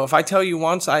 Like, yo, if I tell you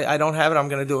once I don't have it, I'm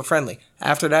gonna do it friendly.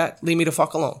 After that, leave me the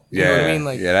fuck alone. You know what I mean?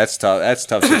 Like, that's tough. That's a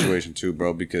tough situation too,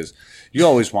 bro. Because you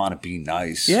always want to be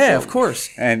nice. Yeah, of course.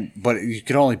 But you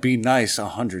can only be nice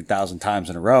 100,000 times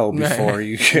in a row before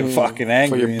you get fucking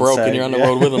angry. Before you're broke and you're on the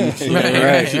road with them.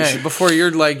 Right. Before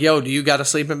you're like, yo, do you got a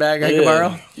sleeping bag I can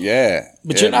borrow? Yeah.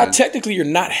 But you're not you're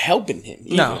not helping him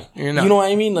either. No, you're not. You know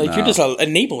what I mean? Like, you're just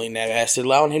enabling that bastard,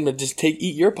 allowing him to just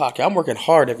eat your pocket. I'm working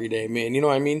hard every day, man. You know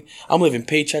what I mean? I'm living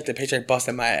paycheck to paycheck,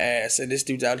 busting my ass, and this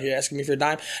dude's out here asking me for for a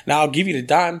dime. Now I'll give you the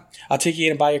dime. I'll take you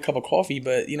in and buy you a cup of coffee.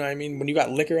 But you know what I mean? When you got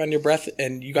liquor on your breath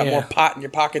and you got more pot in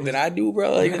your pocket than I do,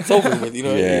 bro, like it's over with. You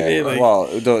know what I mean? Like, well,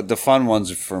 the fun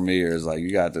ones for me is like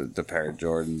you got the pair of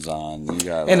Jordans on, you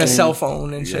got and like, a cell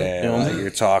phone and shit. Yeah, like you're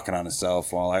talking on a cell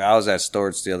phone. Like I was at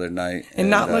Storts the other night, and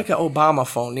not like an Obama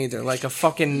phone either, like a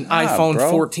fucking iPhone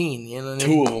 14. You know what I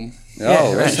mean? 2 of them.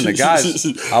 No, listen, the guys.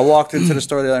 I walked into the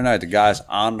store the other night. The guy's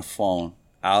on the phone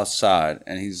outside,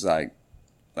 and he's like,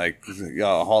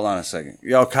 yo, hold on a second,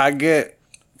 yo, can I get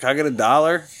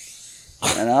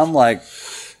 $1? And I'm like,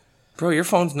 bro, your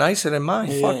phone's nicer than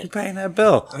mine. fuck, you paying that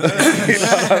bill? You know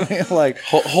what I mean? Like,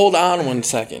 hold on 1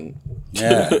 second.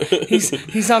 yeah,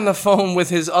 He's on the phone with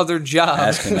his other job.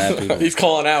 asking that people. He's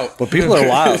calling out. But people are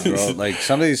wild, bro. Like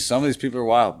some of these people are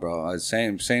wild, bro.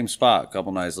 Same spot. A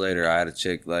couple nights later, I had a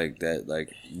chick like that.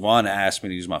 Like one asked me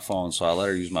to use my phone, so I let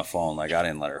her use my phone. Like I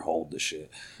didn't let her hold the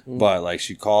shit, but like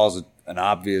she calls an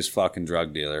obvious fucking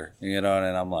drug dealer, you know,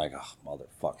 and I'm like, oh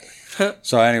motherfucker.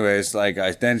 So, anyways, like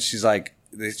then she's like.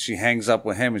 She hangs up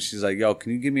with him and she's like, yo,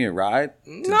 can you give me a ride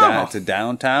to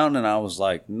downtown? And I was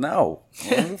like, no,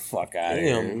 get the fuck out of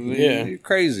here. Yeah. You're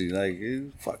crazy. Like,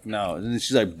 fuck no. And then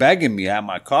she's like begging me at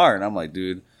my car. And I'm like,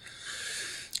 dude,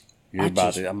 I'm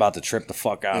about to trip the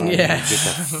fuck out. Yeah. Get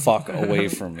the fuck away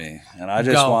from me. And I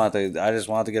just wanted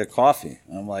to get a coffee.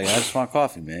 I'm like, I just want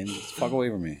coffee, man. Get the fuck away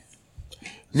from me.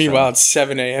 Meanwhile, it's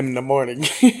 7 a.m. in the morning.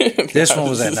 This one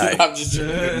was at night. I'm just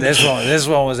This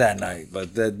one was at night.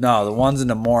 But the ones in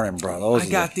the morning, bro. Those I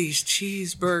got these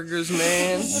cheeseburgers,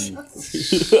 man.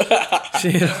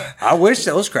 I wish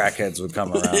those crackheads would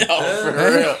come around.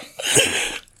 for real.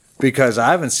 Because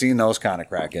I haven't seen those kind of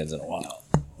crackheads in a while.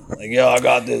 Like, yo, I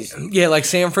got this. Yeah, like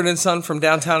Sanford and Son from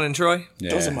downtown in Troy. Yeah.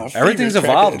 Those are my favorite Everything's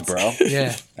evolved, bro.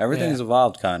 Yeah. Everything's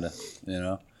evolved, kind of, you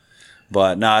know.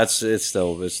 But no, it's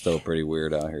still pretty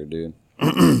weird out here, dude.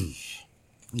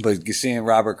 But you seeing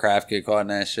Robert Kraft get caught in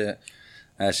that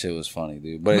shit was funny,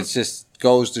 dude. But it just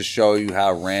goes to show you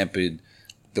how rampant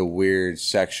the weird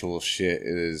sexual shit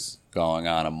is going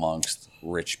on amongst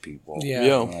rich people. Yeah.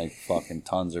 Yeah. Like fucking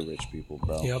tons of rich people,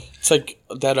 bro. Yep. It's like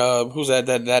that. Who's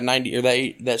that 90 or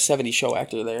that 70 show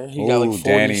actor there? He got like 40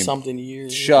 Danny- something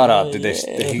years. Shut up! Did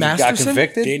he got Masterson?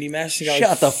 convicted? Danny Masterson got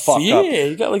Shut the fuck up. Yeah,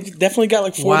 he got definitely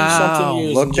got 40 Wow. something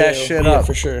years. Look in that jail. shit Yeah, up.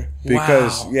 for sure.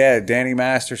 Because Wow. Danny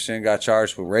Masterson got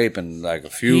charged with raping like a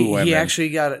few women. He actually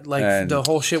got it. Like And- the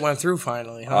whole shit went through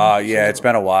finally. Huh? Yeah, it's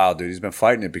been a while, dude. He's been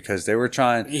fighting it because they were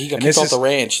trying. He got and kicked this off the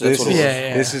ranch. That's what it was.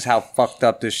 Yeah. This is how fucked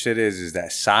up this shit is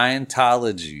that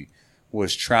Scientology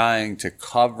was trying to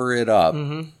cover it up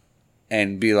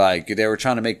and be like, they were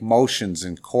trying to make motions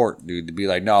in court, dude, to be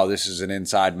like, no, this is an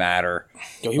inside matter.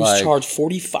 Yo, he was charged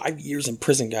 45 years in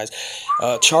prison, guys.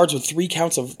 Charged with 3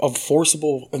 counts of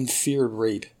forcible and feared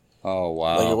rape. Oh,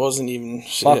 wow. Like it wasn't even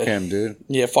Fuck him, dude.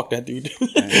 Yeah, fuck that dude.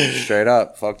 Straight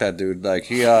up. Fuck that dude. Like,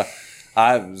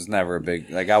 I was never a big,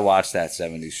 like, I watched that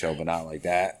 70s show, but not like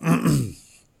that.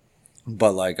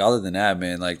 But, like, other than that,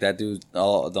 man, like, that dude, the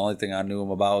only thing I knew him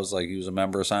about was, like, he was a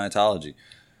member of Scientology.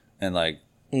 And, like,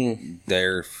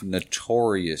 they're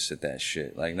notorious at that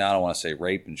shit. Like, now I don't want to say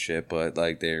rape and shit, but,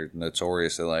 like, they're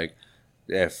notorious at, like,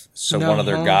 if one of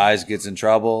their guys gets in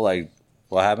trouble, like,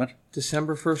 what happened?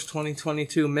 December 1st,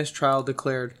 2022, mistrial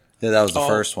declared. Yeah, that was the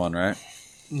first one, right?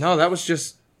 No, that was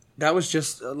just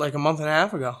like a month and a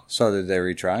half ago. So did they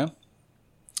retry him?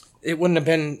 It wouldn't have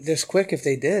been this quick if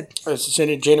they did. It's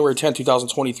January 10,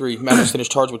 2023. Masterson is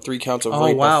charged with 3 counts of Oh,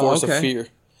 rape wow, by force okay. of fear.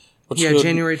 Which Yeah,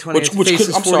 January 20th,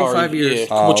 faces 45 years. Yeah,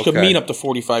 Oh, which could okay. mean up to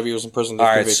 45 years in prison. All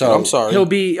right, Convicted. so I'm sorry. He'll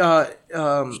be Do my He's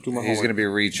homework. going to be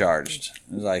recharged,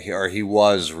 or he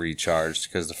was recharged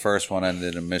because the first one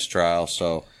ended in mistrial.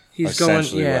 So He's going-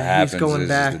 essentially, yeah, what happens he's going is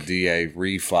back. the DA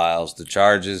refiles the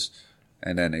charges,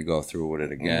 and then they go through with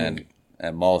it again.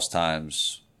 And most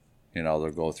times, you know,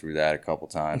 they'll go through that a couple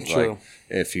times. True. Like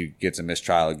if he gets a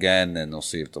mistrial again, then they'll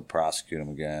see if they'll prosecute him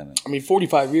again. I mean,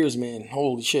 45 years, man.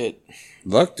 Holy shit.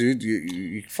 Look, dude,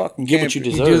 you fucking Get can't what you be-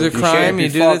 deserve. do the You crime, can't be you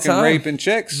do the fucking time. raping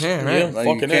chicks. Yeah, right. Like,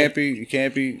 Fucking you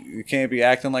can't be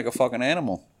acting like a fucking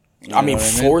animal. You I mean, know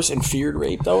what force and feared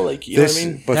rape, though. Like, you know what I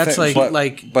mean? But That's like-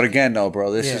 but again, though,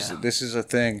 bro, Yeah. this is a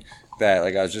thing that,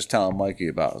 like, I was just telling Mikey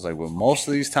about. It's like, when most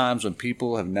of these times when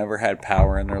people have never had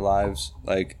power in their lives,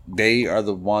 like, they are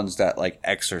the ones that, like,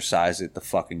 exercise it the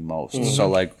fucking most. Mm-hmm. So,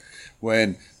 like,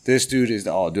 when this dude is,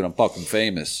 oh, dude, I'm fucking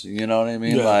famous. You know what I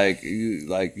mean? Yeah.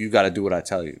 You got to do what I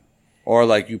tell you. Or,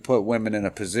 like, you put women in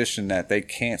a position that they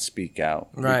can't speak out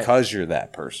Right. because you're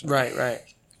that person. right.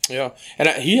 Yeah. And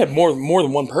he had more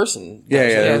than one person. Yeah, That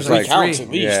there was was like like 3 counts three.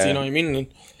 at least. Yeah. You know what I mean?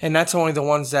 And that's only the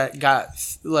ones that got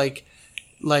like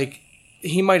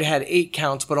he might have had 8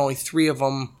 counts, but only 3 of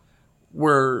them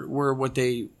were what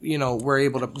they were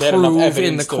able to They had enough prove in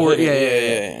evidence the to court. hit Yeah,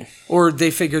 it. yeah. Or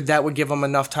they figured that would give them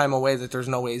enough time away that there's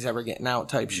no way he's ever getting out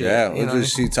type shit. Yeah, you know did you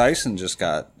see Tyson just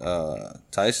got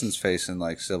Tyson's facing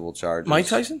like civil charges. Mike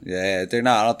Tyson? Yeah, they're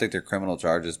not. I don't think they're criminal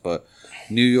charges, but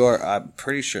New York. I'm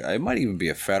pretty sure it might even be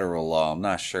a federal law. I'm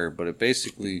not sure, but it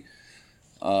basically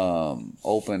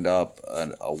opened up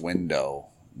a window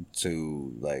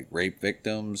to like rape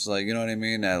victims, like you know what I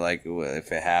mean. That like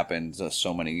if it happened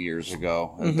so many years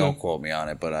ago, don't quote me on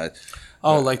it, but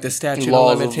like the statute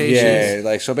Laws of of- limitations. yeah,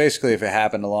 like so basically if it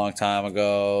happened a long time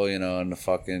ago, and the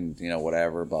fucking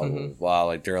whatever, blah blah blah,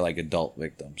 like they're like adult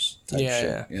victims type Yeah,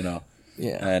 shit, yeah.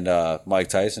 Yeah. And Mike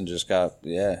Tyson just got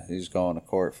he's going to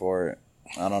court for it.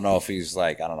 I don't know if he's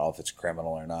like I don't know if it's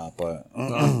criminal or not, but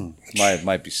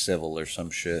might be civil or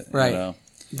some shit, Right.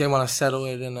 They want to settle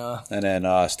it in a. And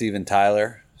then Steven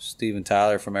Tyler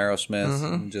from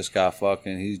Aerosmith just got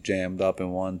he's jammed up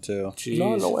in one too.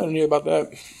 No, I didn't hear about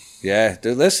that. Yeah,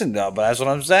 dude, listen, but that's what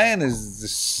I'm saying is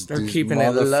this, They're these keeping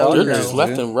it low. motherfuckers, They're just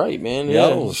left dude. and right, man.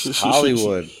 Yo,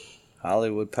 Yeah.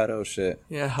 Hollywood pedo shit.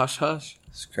 Yeah, hush hush.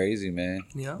 It's crazy, man.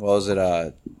 Yeah. What was it?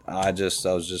 I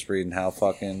was just reading how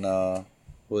fucking what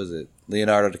was it?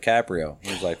 Leonardo DiCaprio. He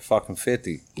was like fucking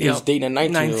 50. He was dating a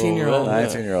 19-year-old.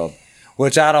 19-year-old.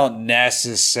 Which I don't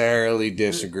necessarily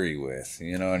disagree with.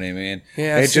 You know what I mean?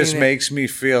 Yeah, I've it just seen it. makes me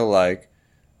feel like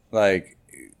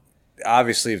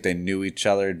obviously if they knew each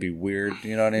other it'd be weird,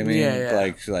 you know what I mean? Yeah,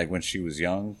 yeah. Like when she was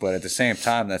young, but at the same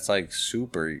time that's like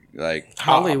super like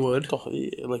Hollywood.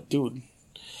 Like, dude,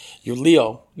 you're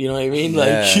Leo. You know what I mean? Like,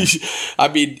 Yeah. I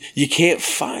mean, you can't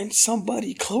find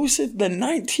somebody closer than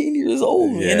 19 years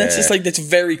old, man. That's just Yeah. like, that's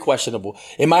very questionable.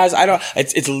 In my eyes,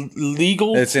 it's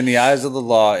legal. it's in the eyes of the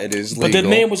law, it is legal. but the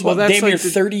man was Well, that's damn near like the-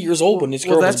 30 years old when this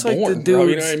girl that's was like the born, bro. You know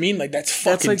dudes- what I mean? Like, that's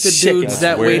fucking like the sick. dudes and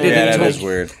that weird. waited Yeah, that until- is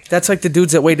weird. That's like the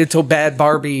dudes that waited till Bad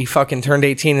Barbie fucking turned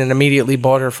 18 and immediately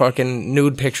bought her fucking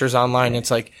nude pictures online. It's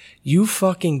like, you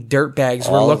fucking dirtbags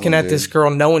were All of looking them, at this dude. girl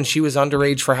knowing she was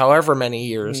underage for however many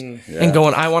years and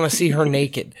going, I want to see her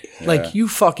naked. Like, you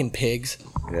fucking pigs.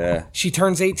 Yeah. She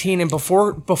turns 18 and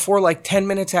before like 10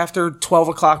 minutes after 12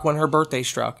 o'clock when her birthday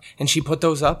struck and she put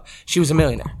those up, she was a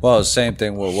millionaire. Well, the same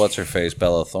thing with what's her face,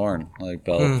 Bella Thorne. Like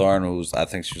Bella Hmm. Thorne I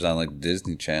think she was on like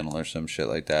Disney Channel or some shit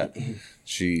like that.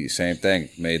 She same thing,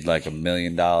 made like $1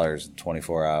 million in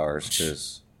 24 hours.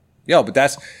 Cause but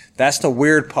that's the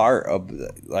weird part of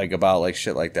like about like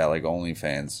shit like that, like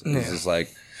OnlyFans. It's just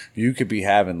like you could be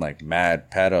having like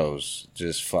mad pedos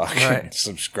just fucking Right.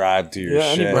 subscribe to your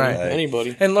Yeah, shit. anybody. like-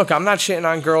 Anybody. And look, I'm not shitting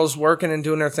on girls working and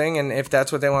doing their thing, and if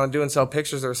that's what they want to do and sell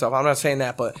pictures of themselves, I'm not saying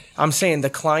that, but I'm saying the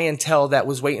clientele that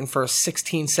was waiting for a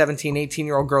 16, 17,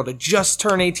 18-year-old girl to just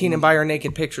turn 18 and buy her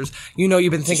naked pictures, you've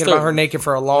been thinking about disturbing. her naked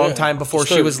for a long Yeah, time before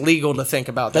she disturbing. was legal to think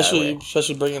about that.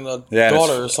 Especially bringing the Yeah,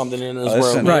 daughter it's- or something in as listen.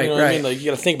 well. man. Right, You know what I right. mean? Like, you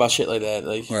got to think about shit like that.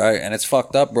 Like, Right, and it's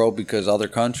fucked up, bro, because other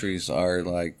countries are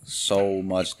like so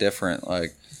much different.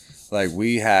 Like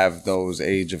we have those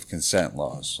age of consent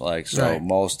laws. Like so Right.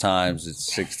 most times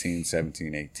it's 16,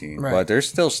 17, 18. Right. But there's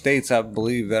still states I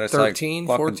believe that it's 13,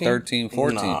 like fucking 14? 13,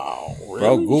 14. no, really?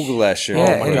 Bro, Google that shit. Yeah,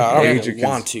 Oh my god, I don't Age of even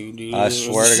want consent. to, dude. I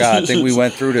swear to God, I think we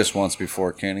went through this once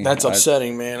before, Kenny. That's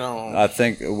upsetting, man. I don't. I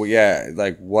think,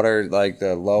 like what are like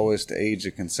the lowest age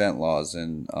of consent laws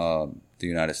in the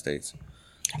United States?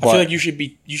 I feel like you should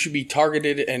be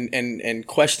targeted and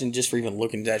questioned just for even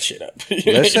looking that shit up. You know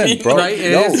what I Listen, mean? bro. Right?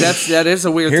 That is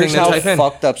a weird Here's thing to how type in.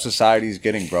 fucked up society's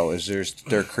getting, bro. Is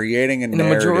they're creating a the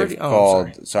narrative majority? Oh, I'm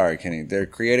called. Sorry, Kenny. They're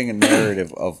creating a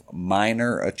narrative of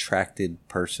minor attracted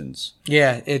persons.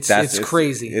 Yeah, it's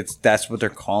crazy. That's what they're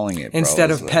calling it, bro.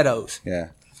 Instead It's of like- pedos. Yeah.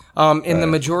 In the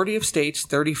majority of states,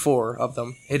 34 of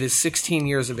them, it is 16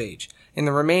 years of age. In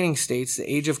the remaining states, the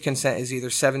age of consent is either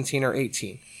 17 or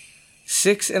 18.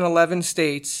 6 and 11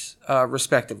 states,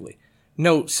 respectively.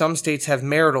 Note, some states have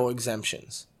marital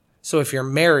exemptions. So if you're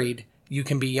married, you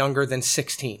can be younger than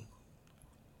 16.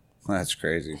 That's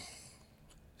crazy.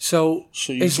 So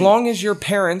you as can- long as your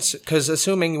parents, because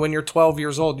assuming when you're 12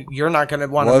 years old, you're not going to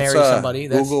want to marry somebody.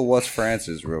 Google what's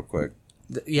France's real quick.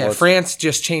 what's- France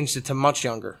just changed it to much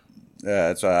younger. Yeah,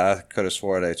 that's why I could have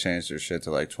swore they changed their shit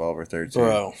to like 12 or 13.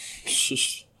 Bro.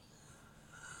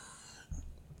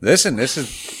 Listen, this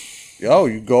is. Yo,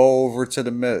 you go over to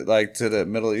the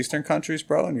Middle Eastern countries,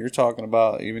 bro, and you're talking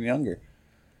about even younger.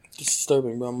 It's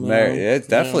disturbing, bro. It's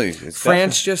definitely. It's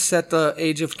France just set the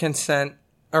age of consent,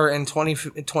 or in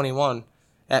 2021,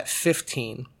 at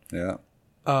 15. Yeah.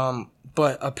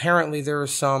 But apparently there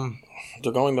is some.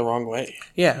 They're going the wrong way.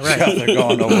 Yeah, right. They're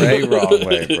going the way wrong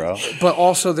way, bro. But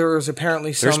also there is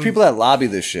apparently some There's people that lobby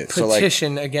this shit. So like,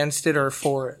 petition against it or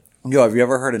for it. yo, have you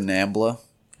ever heard of NAMBLA?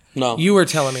 No. You were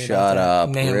telling me about Shut that. up.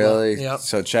 NAMBLA. Really? Yep.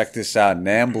 So check this out.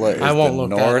 NAMBLA is I won't the look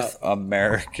that North up.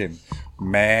 American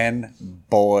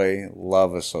Man-Boy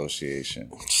Love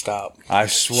Association. Stop. I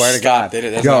swear to Stop. God.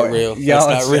 That's not real. That's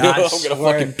not real. I'm swear- gonna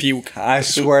fucking puke. I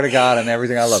swear to God on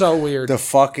everything I love. So weird.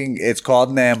 It's called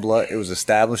NAMBLA. It was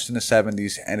established in the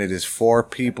 70s, and it is for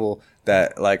people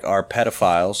that like are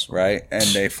pedophiles, right? And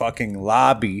they fucking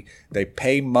lobby. They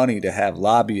pay money to have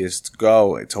lobbyists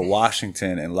go to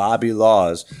Washington and lobby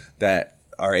laws that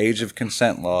are age of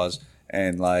consent laws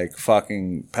and like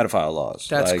fucking pedophile laws.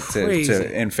 That's like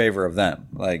crazy. in favor of them.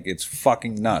 Like it's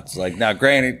fucking nuts. Like now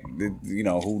granted, you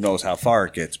know, who knows how far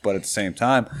it gets, but at the same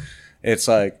time, it's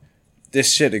like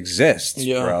this shit exists,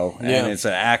 Yeah. bro. And Yeah. it's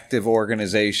an active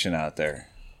organization out there.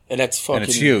 And that's fucking. And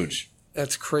it's huge.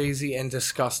 That's crazy and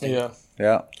disgusting. Yeah.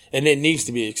 Yeah. And it needs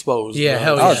to be exposed. Yeah, you know?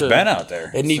 hell Oh, yeah. it's been out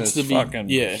there. It needs It's to be. fucking-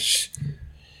 Yeah.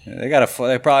 They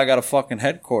probably got a fucking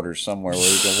headquarters somewhere where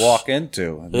you can walk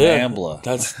into. Yeah. NAMBLA.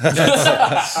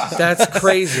 That's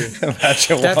crazy.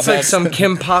 That's like some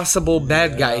Kim Possible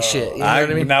bad guy shit. You know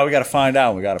what I mean? Now we got to find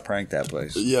out. We got to prank that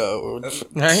place. Yeah.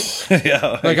 Right?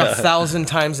 yeah. Like 1,000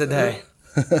 times a day.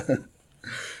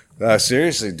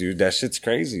 Seriously, dude, that shit's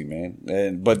crazy,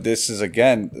 man. But this is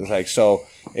again like, so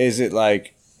is it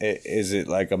like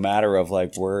a matter of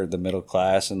like we're the middle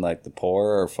class and like the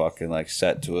poor are fucking like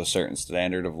set to a certain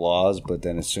standard of laws, but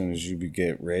then as soon as you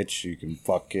get rich, you can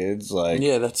fuck kids? Like,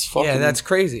 Yeah, that's fucking. Yeah, that's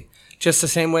crazy. Just the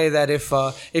same way that if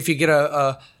you get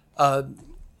a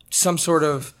some sort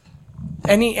of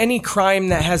any crime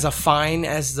that has a fine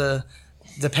as the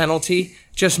penalty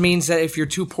just means that if you're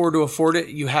too poor to afford it,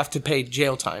 you have to pay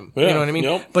jail time. You Yeah, know what I mean?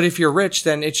 yep. But if you're rich,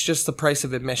 then it's just the price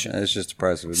of admission. it's just the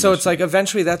price of admission. So it's like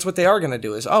eventually that's what they are going to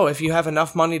do is, if you have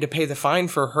enough money to pay the fine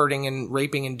for hurting and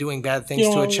raping and doing bad things You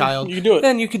know, to a child, you can do it.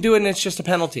 then you could do it and it's just a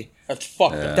penalty. That's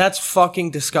fucked up. That's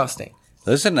fucking disgusting.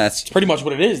 Listen, that's Pretty much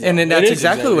what it is. And then though. that's It is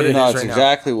exactly what it no, is it's right now.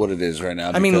 exactly what it is right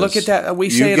now. I mean, look because at that. We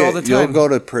you say it all the You'll time. go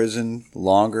to prison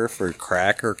longer for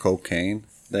crack or cocaine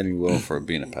than you will for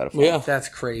being a pedophile. Yeah. That's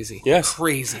crazy. Yes.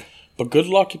 Crazy. But good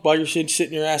luck while you're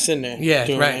sitting your ass in there. Yeah,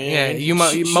 doing right. it. Yeah,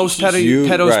 most You-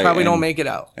 pedos right, probably don't and- make it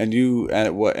out. And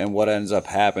what ends up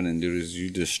happening, dude, is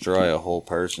you destroy a whole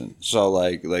person. So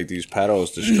like these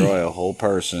pedos destroy a whole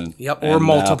person. Yep, and or now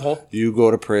multiple. You go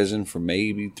to prison for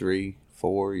maybe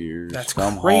 3-4 years. That's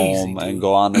come crazy, home dude. and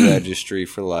go on the registry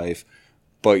for life.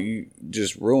 But you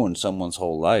just ruin someone's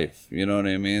whole life. You know what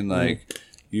I mean? Like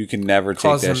you can never take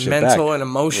Cause that them shit mental back. and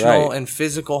emotional Right. and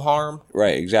physical harm.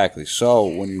 Right, exactly. So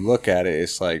when you look at it,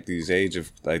 it's like these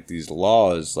these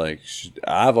laws. Like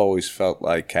I've always felt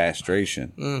like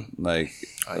castration, like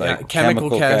chemical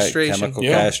castration. chemical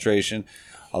Yeah. castration.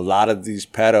 A lot of these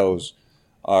pedos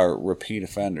are repeat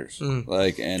offenders,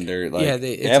 like, and they're like Yeah,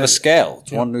 they it's have a a- scale.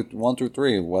 It's 1 through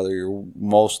 3, whether you're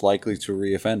most likely to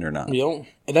reoffend or not. You know,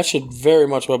 and that should very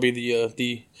much well be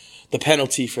the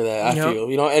penalty for that. I Yep. feel,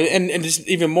 you know, and just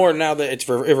even more now that it's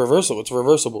irreversible. It's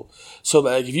reversible. So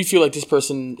like, if you feel like this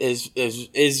person is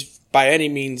by any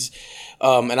means,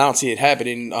 and I don't see it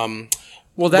happening,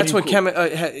 Well, that's do you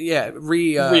what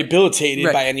rehabilitated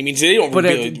right. by any means. They don't.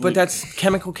 but that's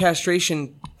chemical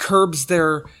castration curbs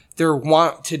their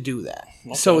want to do that.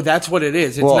 So that's what it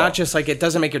is. It's Well- not just like it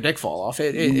doesn't make your dick fall off.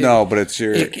 No, but it's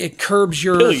your it curbs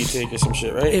your. pill you take or some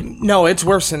shit, right? No, it's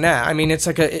worse than that. I mean, it's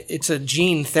like it's a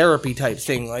gene therapy type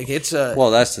thing. Like it's a.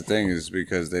 Well, that's the thing is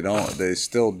because they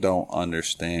still don't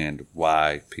understand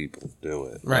why people do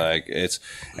it. Right. Like it's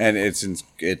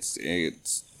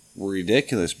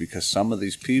ridiculous because some of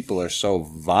these people are so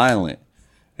violent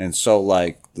and so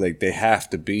like they have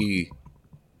to be.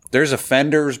 There's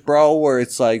offenders, bro, where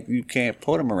it's like you can't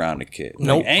put them around a kid.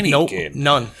 Nope, Like any nope, kid.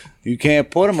 none. You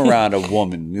can't put them around a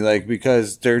woman, like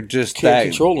because they're just Can't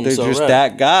control they're themselves, just right.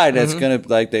 that guy that's gonna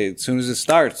like as soon as it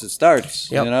starts,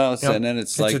 Yep, you know, yep. and then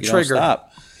it's It's like a you trigger. don't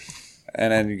stop,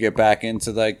 and then you get back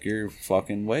into like your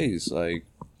fucking ways, like.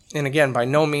 And again, by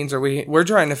no means are we're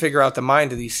trying to figure out the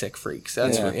mind of these sick freaks.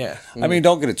 That's Yeah. what, yeah. I mean,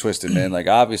 don't get it twisted, man. Like,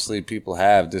 obviously, people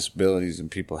have disabilities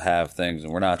and people have things,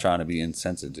 and we're not trying to be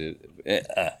insensitive.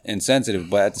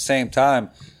 But at the same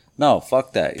time, no,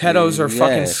 fuck that. Pedos are Yeah.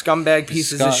 fucking scumbag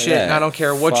pieces of shit, and I don't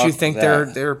care what you Fuck think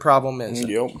that. their problem is.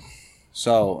 Yep.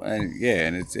 So, and yeah,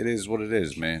 and it is what it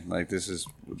is, man. Like, this is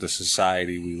the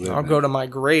society we live I'll in. go to my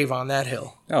grave on that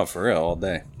hill. Oh, for real, all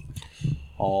day.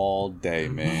 All day,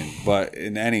 man. But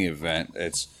in any event,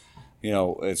 it's, you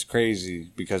know, it's crazy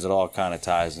because it all kind of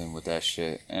ties in with that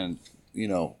shit. And, you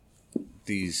know,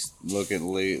 look at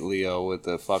Leo with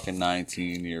the fucking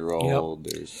 19-year-old.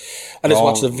 I just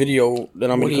watched the video that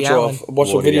I'm in Woody control Allen. of. I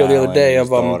watched a Woody video the other Allen, day his of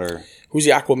daughter. who's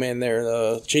the Aquaman there,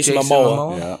 Jason Jason Momoa.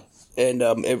 Momoa? Yeah.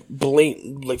 and it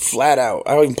blatant, like flat out.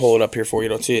 I don't even pull it up here for you.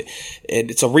 Don't see it, and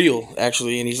it's a reel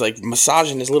actually. And he's like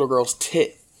massaging this little girl's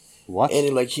tit. What?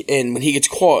 And and when he gets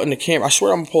caught in the camera, I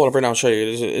swear I'm gonna pull it up right now and show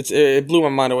you. It blew my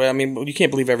mind away. I mean, you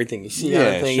can't believe everything you see on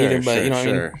the thing either, but you know what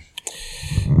I mean.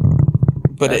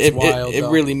 But That's wild, it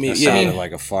really made It sounded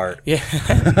like a fart. Yeah.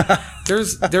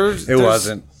 there's It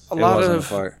wasn't. a It lot wasn't of a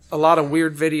fart. a lot of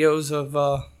weird videos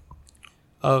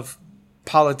of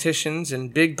politicians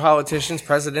and big politicians,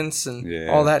 presidents, and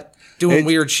Yeah. all that doing It-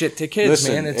 weird shit to kids.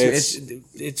 listen, Man,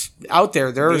 it's out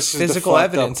there. There's This is physical the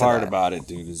fucked evidence. up part of that. about it,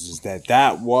 dude, is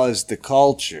that was the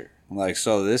culture. Like,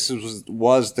 so this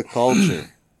was the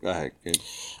culture. Go ahead, kid.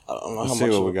 I don't know Let's how see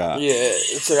much. what we got. Yeah,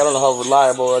 it's like I don't know how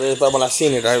reliable it is, but when I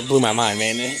seen it, it blew my mind,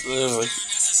 man. It was like,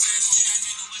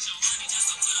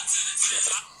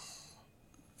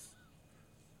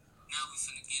 Now we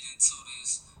finna get into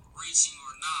this. Reaching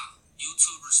or not,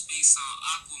 YouTuber speaks on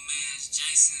Aquaman's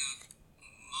Jason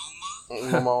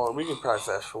Momoa we can probably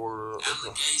fast forward.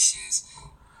 allegations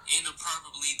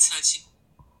inappropriately touching.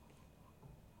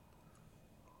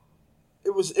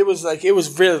 It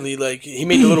was really like he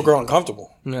made the little girl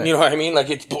uncomfortable. Right. You know what I mean? Like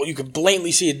you could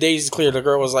blatantly see it days clear. The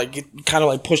girl was like kind of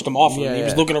like pushed him off. Yeah, He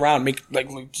was yeah. looking around,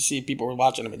 to see people were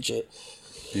watching him and shit.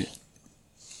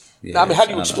 Yeah, I mean, how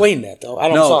do you explain that though?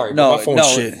 I'm sorry, but my phone's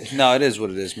shit. No, it is what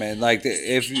it is, man. Like,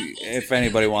 if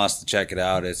anybody wants to check it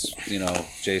out, it's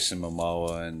Jason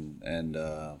Momoa and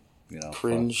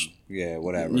Cringe. yeah,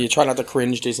 whatever. You try not to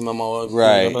cringe, Jason Momoa.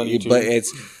 Right, on YouTube. but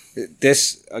it's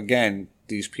this again.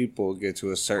 These people get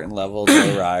to a certain level of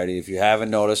notoriety. If you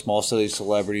haven't noticed, most of these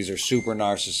celebrities are super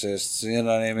narcissists. You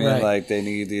know what I mean? Right. Like, they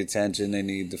need the attention, they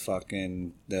need the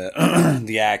fucking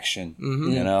the action.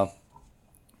 Mm-hmm. You know,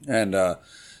 and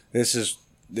this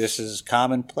is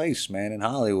commonplace, man, in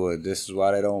Hollywood. This is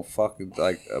why they don't fucking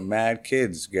like Mad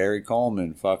Kids. Gary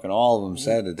Coleman, fucking all of them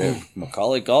said it. They're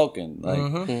Macaulay Culkin.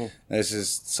 Like, this is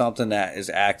something that is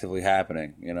actively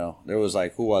happening. You know, there was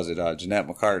like, who was it? Jeanette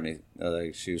McCartney.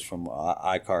 Like, she was from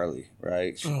iCarly,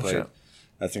 right? She played. shit.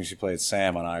 I think she played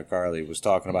Sam on iCarly. Was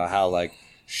talking about how like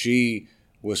she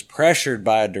was pressured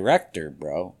by a director,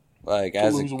 bro. Like,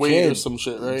 as a lose weight or kid, some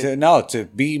shit, right? to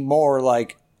be more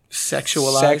like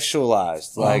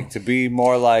Sexualized. like to be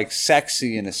more like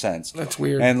sexy in a sense. That's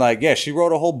weird. And like, yeah, she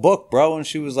wrote a whole book, bro, and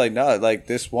she was like, no, like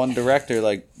this one director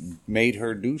like made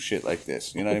her do shit like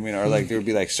this, you know what I mean? Or like there would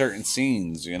be like certain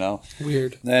scenes,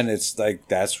 Weird. Then it's like,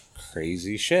 that's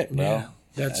crazy shit, bro. Yeah,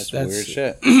 that's weird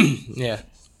shit. Yeah,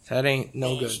 that ain't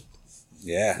no good.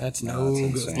 Yeah, That's no good.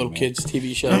 insane, Little man. kids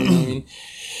TV show. You know what I mean?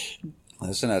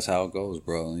 Listen, that's how it goes,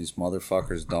 bro. And these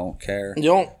motherfuckers don't care. You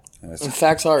don't. That's And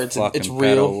facts are, it's fucking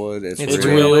real. Petalwood. It's It's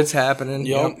real. real. It's happening.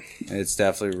 Yup. Yep. It's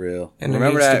definitely real. And there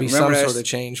needs to be some sort of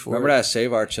change for Remember it. that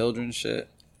Save Our Children shit?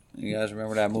 You guys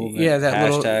remember that movement? Yeah, that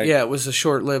little. Hashtag? Yeah, it was a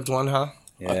short-lived one, huh?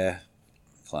 Yeah.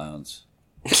 Clowns.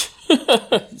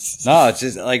 No, it's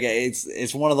just like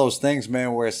it's one of those things,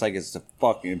 man, where it's like it's the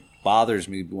fucking it bothers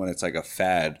me when it's like a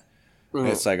fad.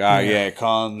 It's like, it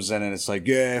comes and then it's like,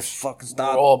 fucking We're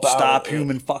all about stop it, yeah.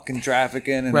 human fucking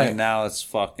trafficking, and Right. then now it's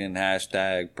fucking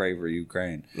hashtag pray for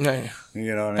Ukraine. Yeah.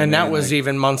 You know what I mean? And that was Like,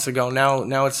 even months ago.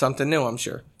 Now it's something new. I'm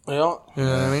sure. You know? You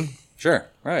know what I mean? sure,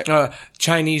 right,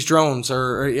 Chinese drones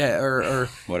or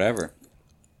whatever.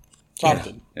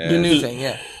 Something. Yeah. the new thing.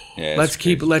 Yeah. Yeah, Let's it's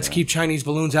keep crazy, Chinese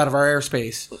balloons out of our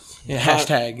airspace. Yeah,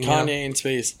 hashtag. you know? Kanye in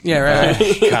space. Yeah, right.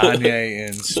 Kanye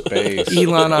in space.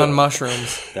 Elon on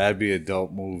mushrooms. That'd be a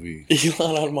dope movie.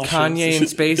 Elon on mushrooms. Kanye in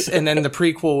space, and then the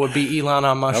prequel would be Elon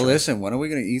on Now mushrooms. listen, when are we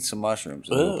gonna eat some mushrooms?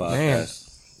 On the man.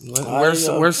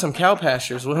 podcast? Where's some cow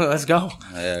pastures? Let's go.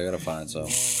 Yeah, I gotta find some.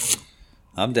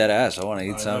 I'm dead ass. I want to eat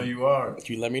I know some. you are.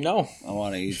 You let me know. I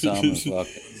want to eat some. And fuck.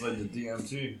 It's like the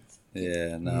DMT.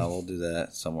 Yeah, no, we'll do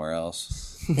that somewhere else.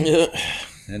 Yeah.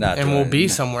 They're not And doing we'll it. be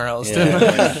somewhere else. Yeah, too.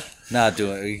 yeah. Not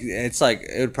doing it. It's like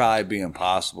it would probably be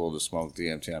impossible to smoke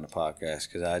DMT on the podcast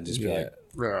because I'd just be like,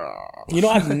 You know,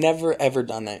 I've never ever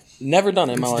done that. Never done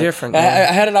it in my It's life. different, I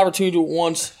man. had an opportunity to do it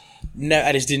once.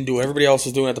 I just didn't do it. Everybody else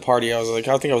was doing it at the party. I was like,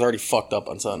 I think I was already fucked up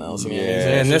on something else. You know what I mean?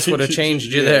 Yeah. And this would have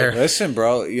changed you there. listen,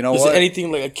 bro. You know Was what? it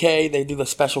anything like a K? They do the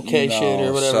special K shit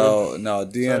or whatever. So no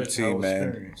That DMT, was man.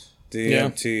 experience.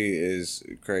 DMT is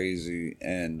crazy,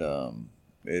 and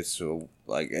it's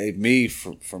like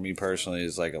for me personally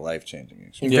is like a life changing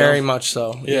experience. Yeah. Very much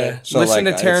so. Yeah. So, Listen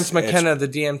like, to Terrence it's- McKenna, the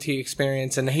DMT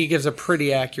experience, and he gives a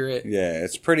pretty accurate. Yeah,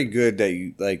 it's pretty good that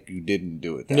you didn't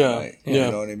do it that Yeah, night. yeah.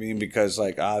 You know what I mean? Because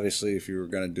like obviously, if you were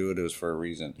gonna do it, it was for a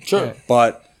reason. Sure.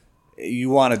 But you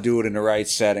want to do it in the right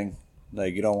setting.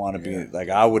 Like, you don't want to be like,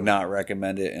 I would not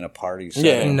recommend it in a party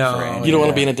setting. No, for any- You don't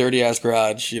want to be in a dirty ass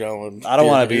garage, you know. I don't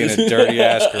want to be in a dirty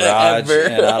ass garage, Ever.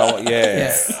 and I don't.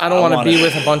 Yeah, I don't want to be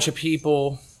with a bunch of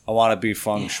people. I want to be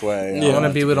feng shui. I want to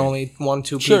be with only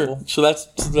 1-2 Sure. people. So that's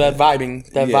that vibing,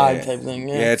 that vibe type thing.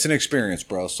 Yeah, it's an experience,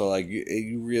 bro. So like,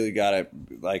 you really gotta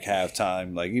like have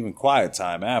time, like even quiet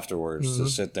time afterwards to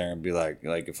sit there and be like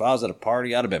if I was at a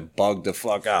party, I'd have been bugged the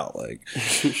fuck out. Like,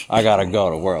 I gotta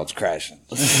go. The world's crashing.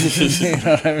 You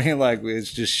know what I mean? Like,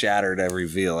 it's just shattered every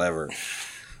veal ever.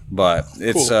 But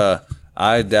it's Cool.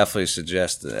 I definitely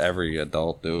suggest that every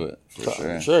adult do it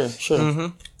for sure. Sure. Mm-hmm.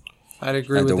 I'd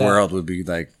agree Like, with the that. world would be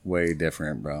like way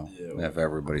different, bro, if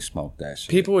everybody smoked that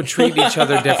shit. People would treat each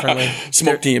other differently.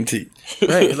 Smoke DMT.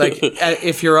 Right. Like,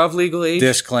 if you're of legal age,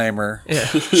 Disclaimer: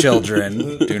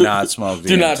 children do not smoke.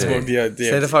 Do not DMT. smoke DMT.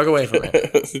 stay the fuck away from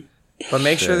it. But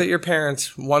make sure that your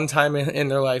parents, one time in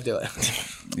their life, do it.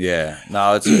 Yeah,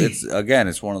 no, it's again,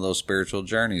 it's one of those spiritual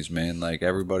journeys, man. Like,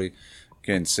 everybody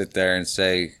can sit there and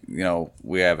say, you know,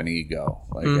 we have an ego.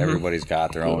 Like, everybody's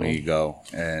got their own ego,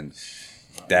 and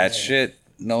that shit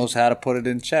knows how to put it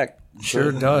in check.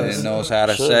 Sure does. It knows how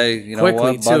to say, you know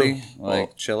Quickly, what, buddy, too.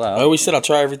 like, chill I out. always said I'll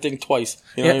try everything twice.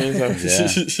 You know what I mean?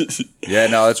 So- Yeah,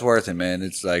 no, it's worth it, man.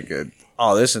 It's like,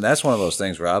 listen, that's one of those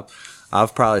things, Rob.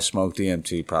 I've probably smoked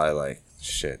DMT probably like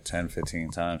 10, 15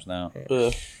 times now.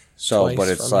 Yeah. So, Twice but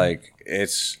it's from like,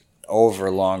 it's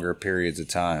over longer periods of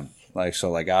time. Like,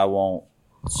 so like, I won't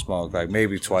smoke like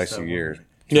maybe twice a year,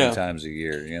 3 times a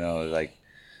year, you know, like,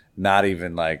 not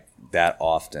even like that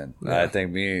often. I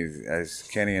think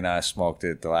Kenny and I smoked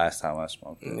it the last time I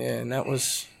smoked it. Yeah, and that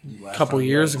was a couple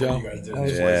years ago.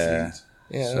 Yeah.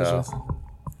 Yeah, that was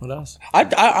what else?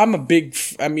 I'm a big.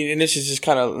 I mean, and this is just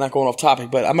kind of not going off topic,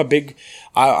 but I'm a big.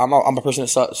 I'm a person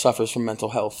that suffers from mental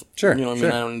health. Sure, you know what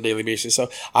sure. I mean, on a daily basis.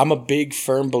 So I'm a big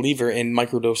firm believer in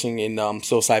microdosing in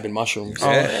psilocybin mushrooms. Oh,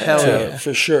 hell yeah.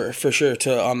 For sure.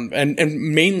 To and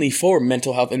mainly for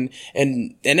mental health and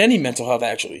any mental health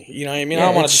actually. You know what I mean? I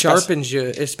don't Yeah, want it to discuss. sharpens you,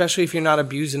 especially if you're not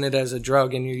abusing it as a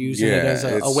drug and you're using it as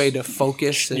a it's- way to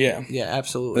focus. And, Yeah. yeah,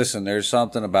 absolutely. Listen, there's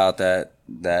something about that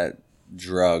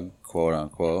drug, quote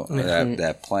unquote,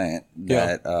 that plant,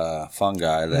 that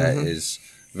fungi that is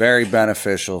very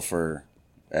beneficial for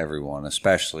everyone,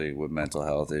 especially with mental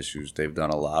health issues. They've done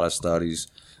a lot of studies,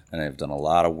 and they've done a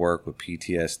lot of work with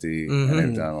PTSD, and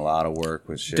they've done a lot of work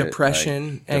with shit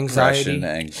Depression, like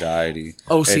anxiety,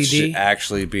 OCD. It's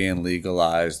actually being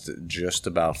legalized just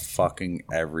about fucking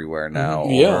everywhere now.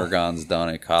 Yeah. Oregon's done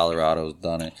it, Colorado's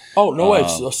done it. Oh no way!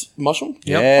 Mushroom?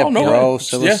 Yeah, Oh, no bro, way.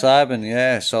 psilocybin.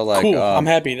 Yeah, so like, Cool. I'm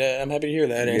happy to hear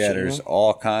that. Actually, yeah, there's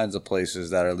all kinds of places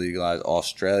that are legalized.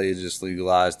 Australia just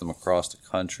legalized them across the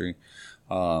country.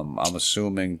 I'm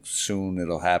assuming soon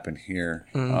it'll happen here.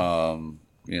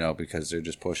 You know, because they're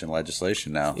just pushing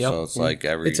legislation now. Yep. So it's like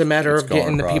it's a matter of going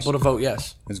getting the across- people to vote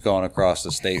yes. It's going across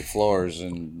the state floors,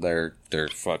 and they're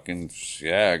fucking,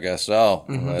 yeah, I guess so.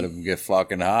 Let them get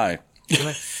fucking high.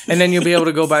 And then you'll be able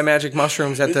to go buy magic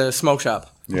mushrooms at the smoke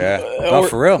shop. Yeah, no,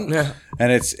 for real. Yeah.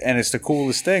 And it's the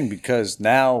coolest thing because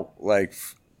now, like,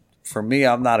 for me,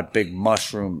 I'm not a big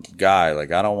mushroom guy.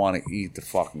 Like, I don't want to eat the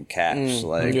fucking caps.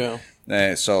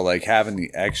 And so like having the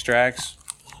extracts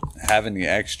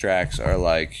are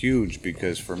like huge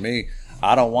because for me,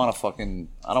 I don't want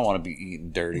to be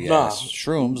eating dirty ass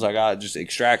shrooms. I gotta just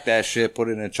extract that shit, put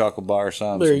it in a chocolate bar or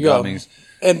something, There you some go. gummies,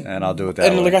 And I'll do it that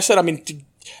and way. like I said, I mean,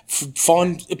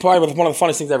 fun. Probably one of the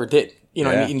funnest things I ever did. You know,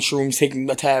 what I Yeah. mean, eating shrooms, taking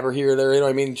a tab or here or there. You know,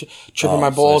 what I mean, tripping my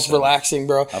balls, listen. relaxing,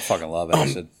 bro. I fucking love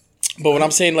acid. But when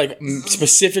I'm saying like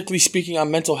specifically speaking on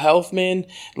mental health, man,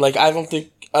 like I don't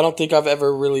think I've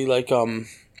ever really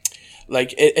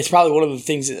it's probably one of the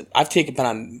things that I've taken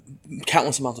on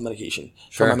countless amounts of medication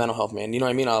for my mental health, man. You know what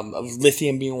I mean?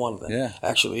 Lithium being one of them. Yeah.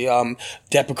 Actually,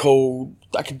 Depakote.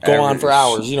 I could go on for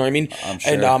hours. You know what I mean? I'm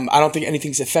sure. And I don't think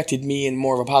anything's affected me in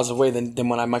more of a positive way than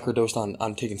when I microdosed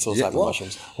on taking psilocybin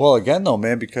mushrooms. Well, again, though,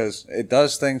 man, because it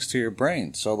does things to your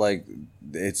brain. So, like,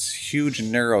 it's huge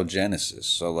neurogenesis.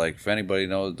 So, like, if anybody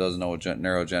doesn't know what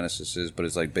neurogenesis is, but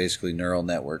it's like basically neural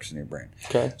networks in your brain.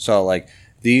 Okay. So, like,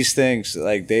 these things,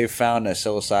 like, they've found that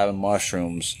psilocybin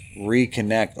mushrooms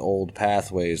reconnect old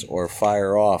pathways or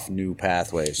fire off new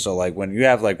pathways. So, like, when you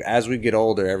have, like, as we get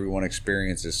older, everyone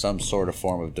experiences some sort of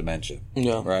form of dementia.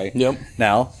 Yeah. Right? Yep.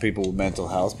 Now, people with mental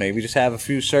health maybe just have a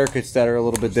few circuits that are a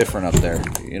little bit different up there.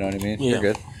 You know what I mean? Yeah.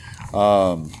 You're good.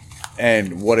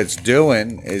 And what it's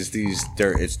doing is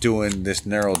it's doing this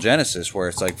neurogenesis where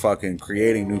it's like fucking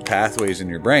creating new pathways in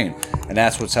your brain, and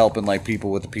that's what's helping like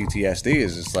people with the PTSD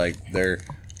is it's like they're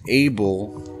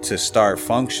able to start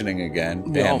functioning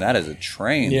again. Damn, that is a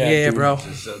train. Yeah. Yeah, dude. bro.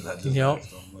 Just said that to Yep.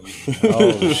 me.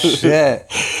 Oh shit!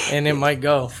 And it might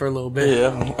go for a little bit.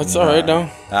 Yeah, it's all right though.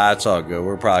 It's all good.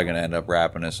 We're probably gonna end up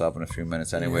wrapping this up in a few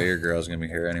minutes anyway. Your girl's gonna be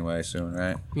here anyway soon,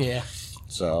 right? Yeah.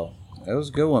 So it was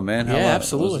a good one, man. How Yeah, long-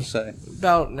 absolutely. What was it say?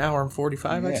 About an hour and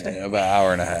 45, I'd say. Yeah, about an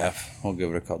hour and a half. We'll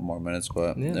give it a couple more minutes,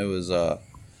 but Yeah. it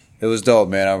was dope,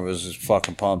 man. I was just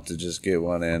fucking pumped to just get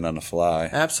one in on the fly.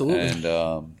 Absolutely. And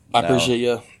I appreciate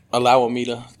you allowing me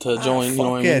to join. You know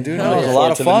what I mean? yeah, dude, that was a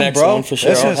lot of To fun, the next bro. one for sure.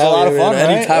 This is a Hell lot of yeah, fun, man.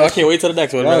 right? Anytime. I can't wait till the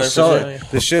next one, Yo, brother. so for sure.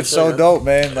 the shit's so dope,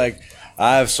 man. Like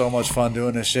I have so much fun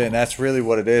doing this shit, and that's really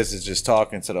what it is. Is just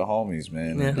talking to the homies,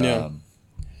 man. Yeah. And, Yeah.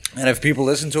 and if people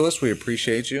listen to us, we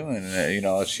appreciate you, and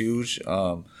it's huge.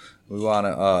 We want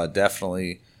to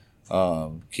definitely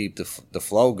keep the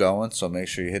flow going. So make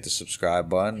sure you hit the subscribe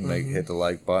button, hit the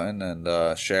like button,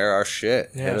 and share our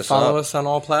shit. Yeah, Hit us follow up. us on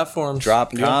all platforms.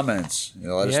 Drop comments.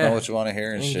 Let us Yeah. know what you want to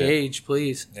hear and shit. Engage,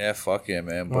 please. Yeah, fuck yeah,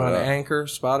 man. We're on But Anchor,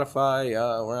 Spotify.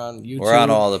 We're on YouTube. we're on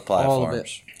all the All of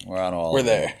platforms. We're on all. We're of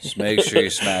them. there. Just make sure you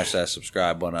smash that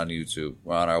subscribe button on YouTube.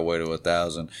 We're on our way to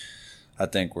 1,000. I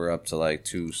think we're up to like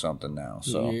 2 something now.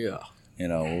 So Yeah.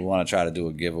 we want to try to do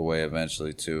a giveaway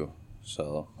eventually too.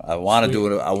 So I want to do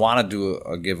it. I want to do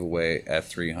a giveaway at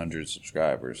 300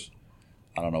 subscribers.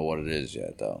 I don't know what it is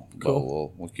yet though. Cool.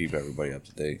 But we'll keep everybody up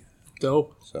to date.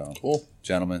 Dope. So Cool.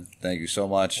 gentlemen, thank you so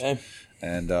much, Hey.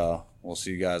 and we'll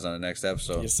see you guys on the next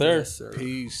episode. Yes, sir. Yes, sir.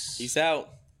 Peace. Peace out.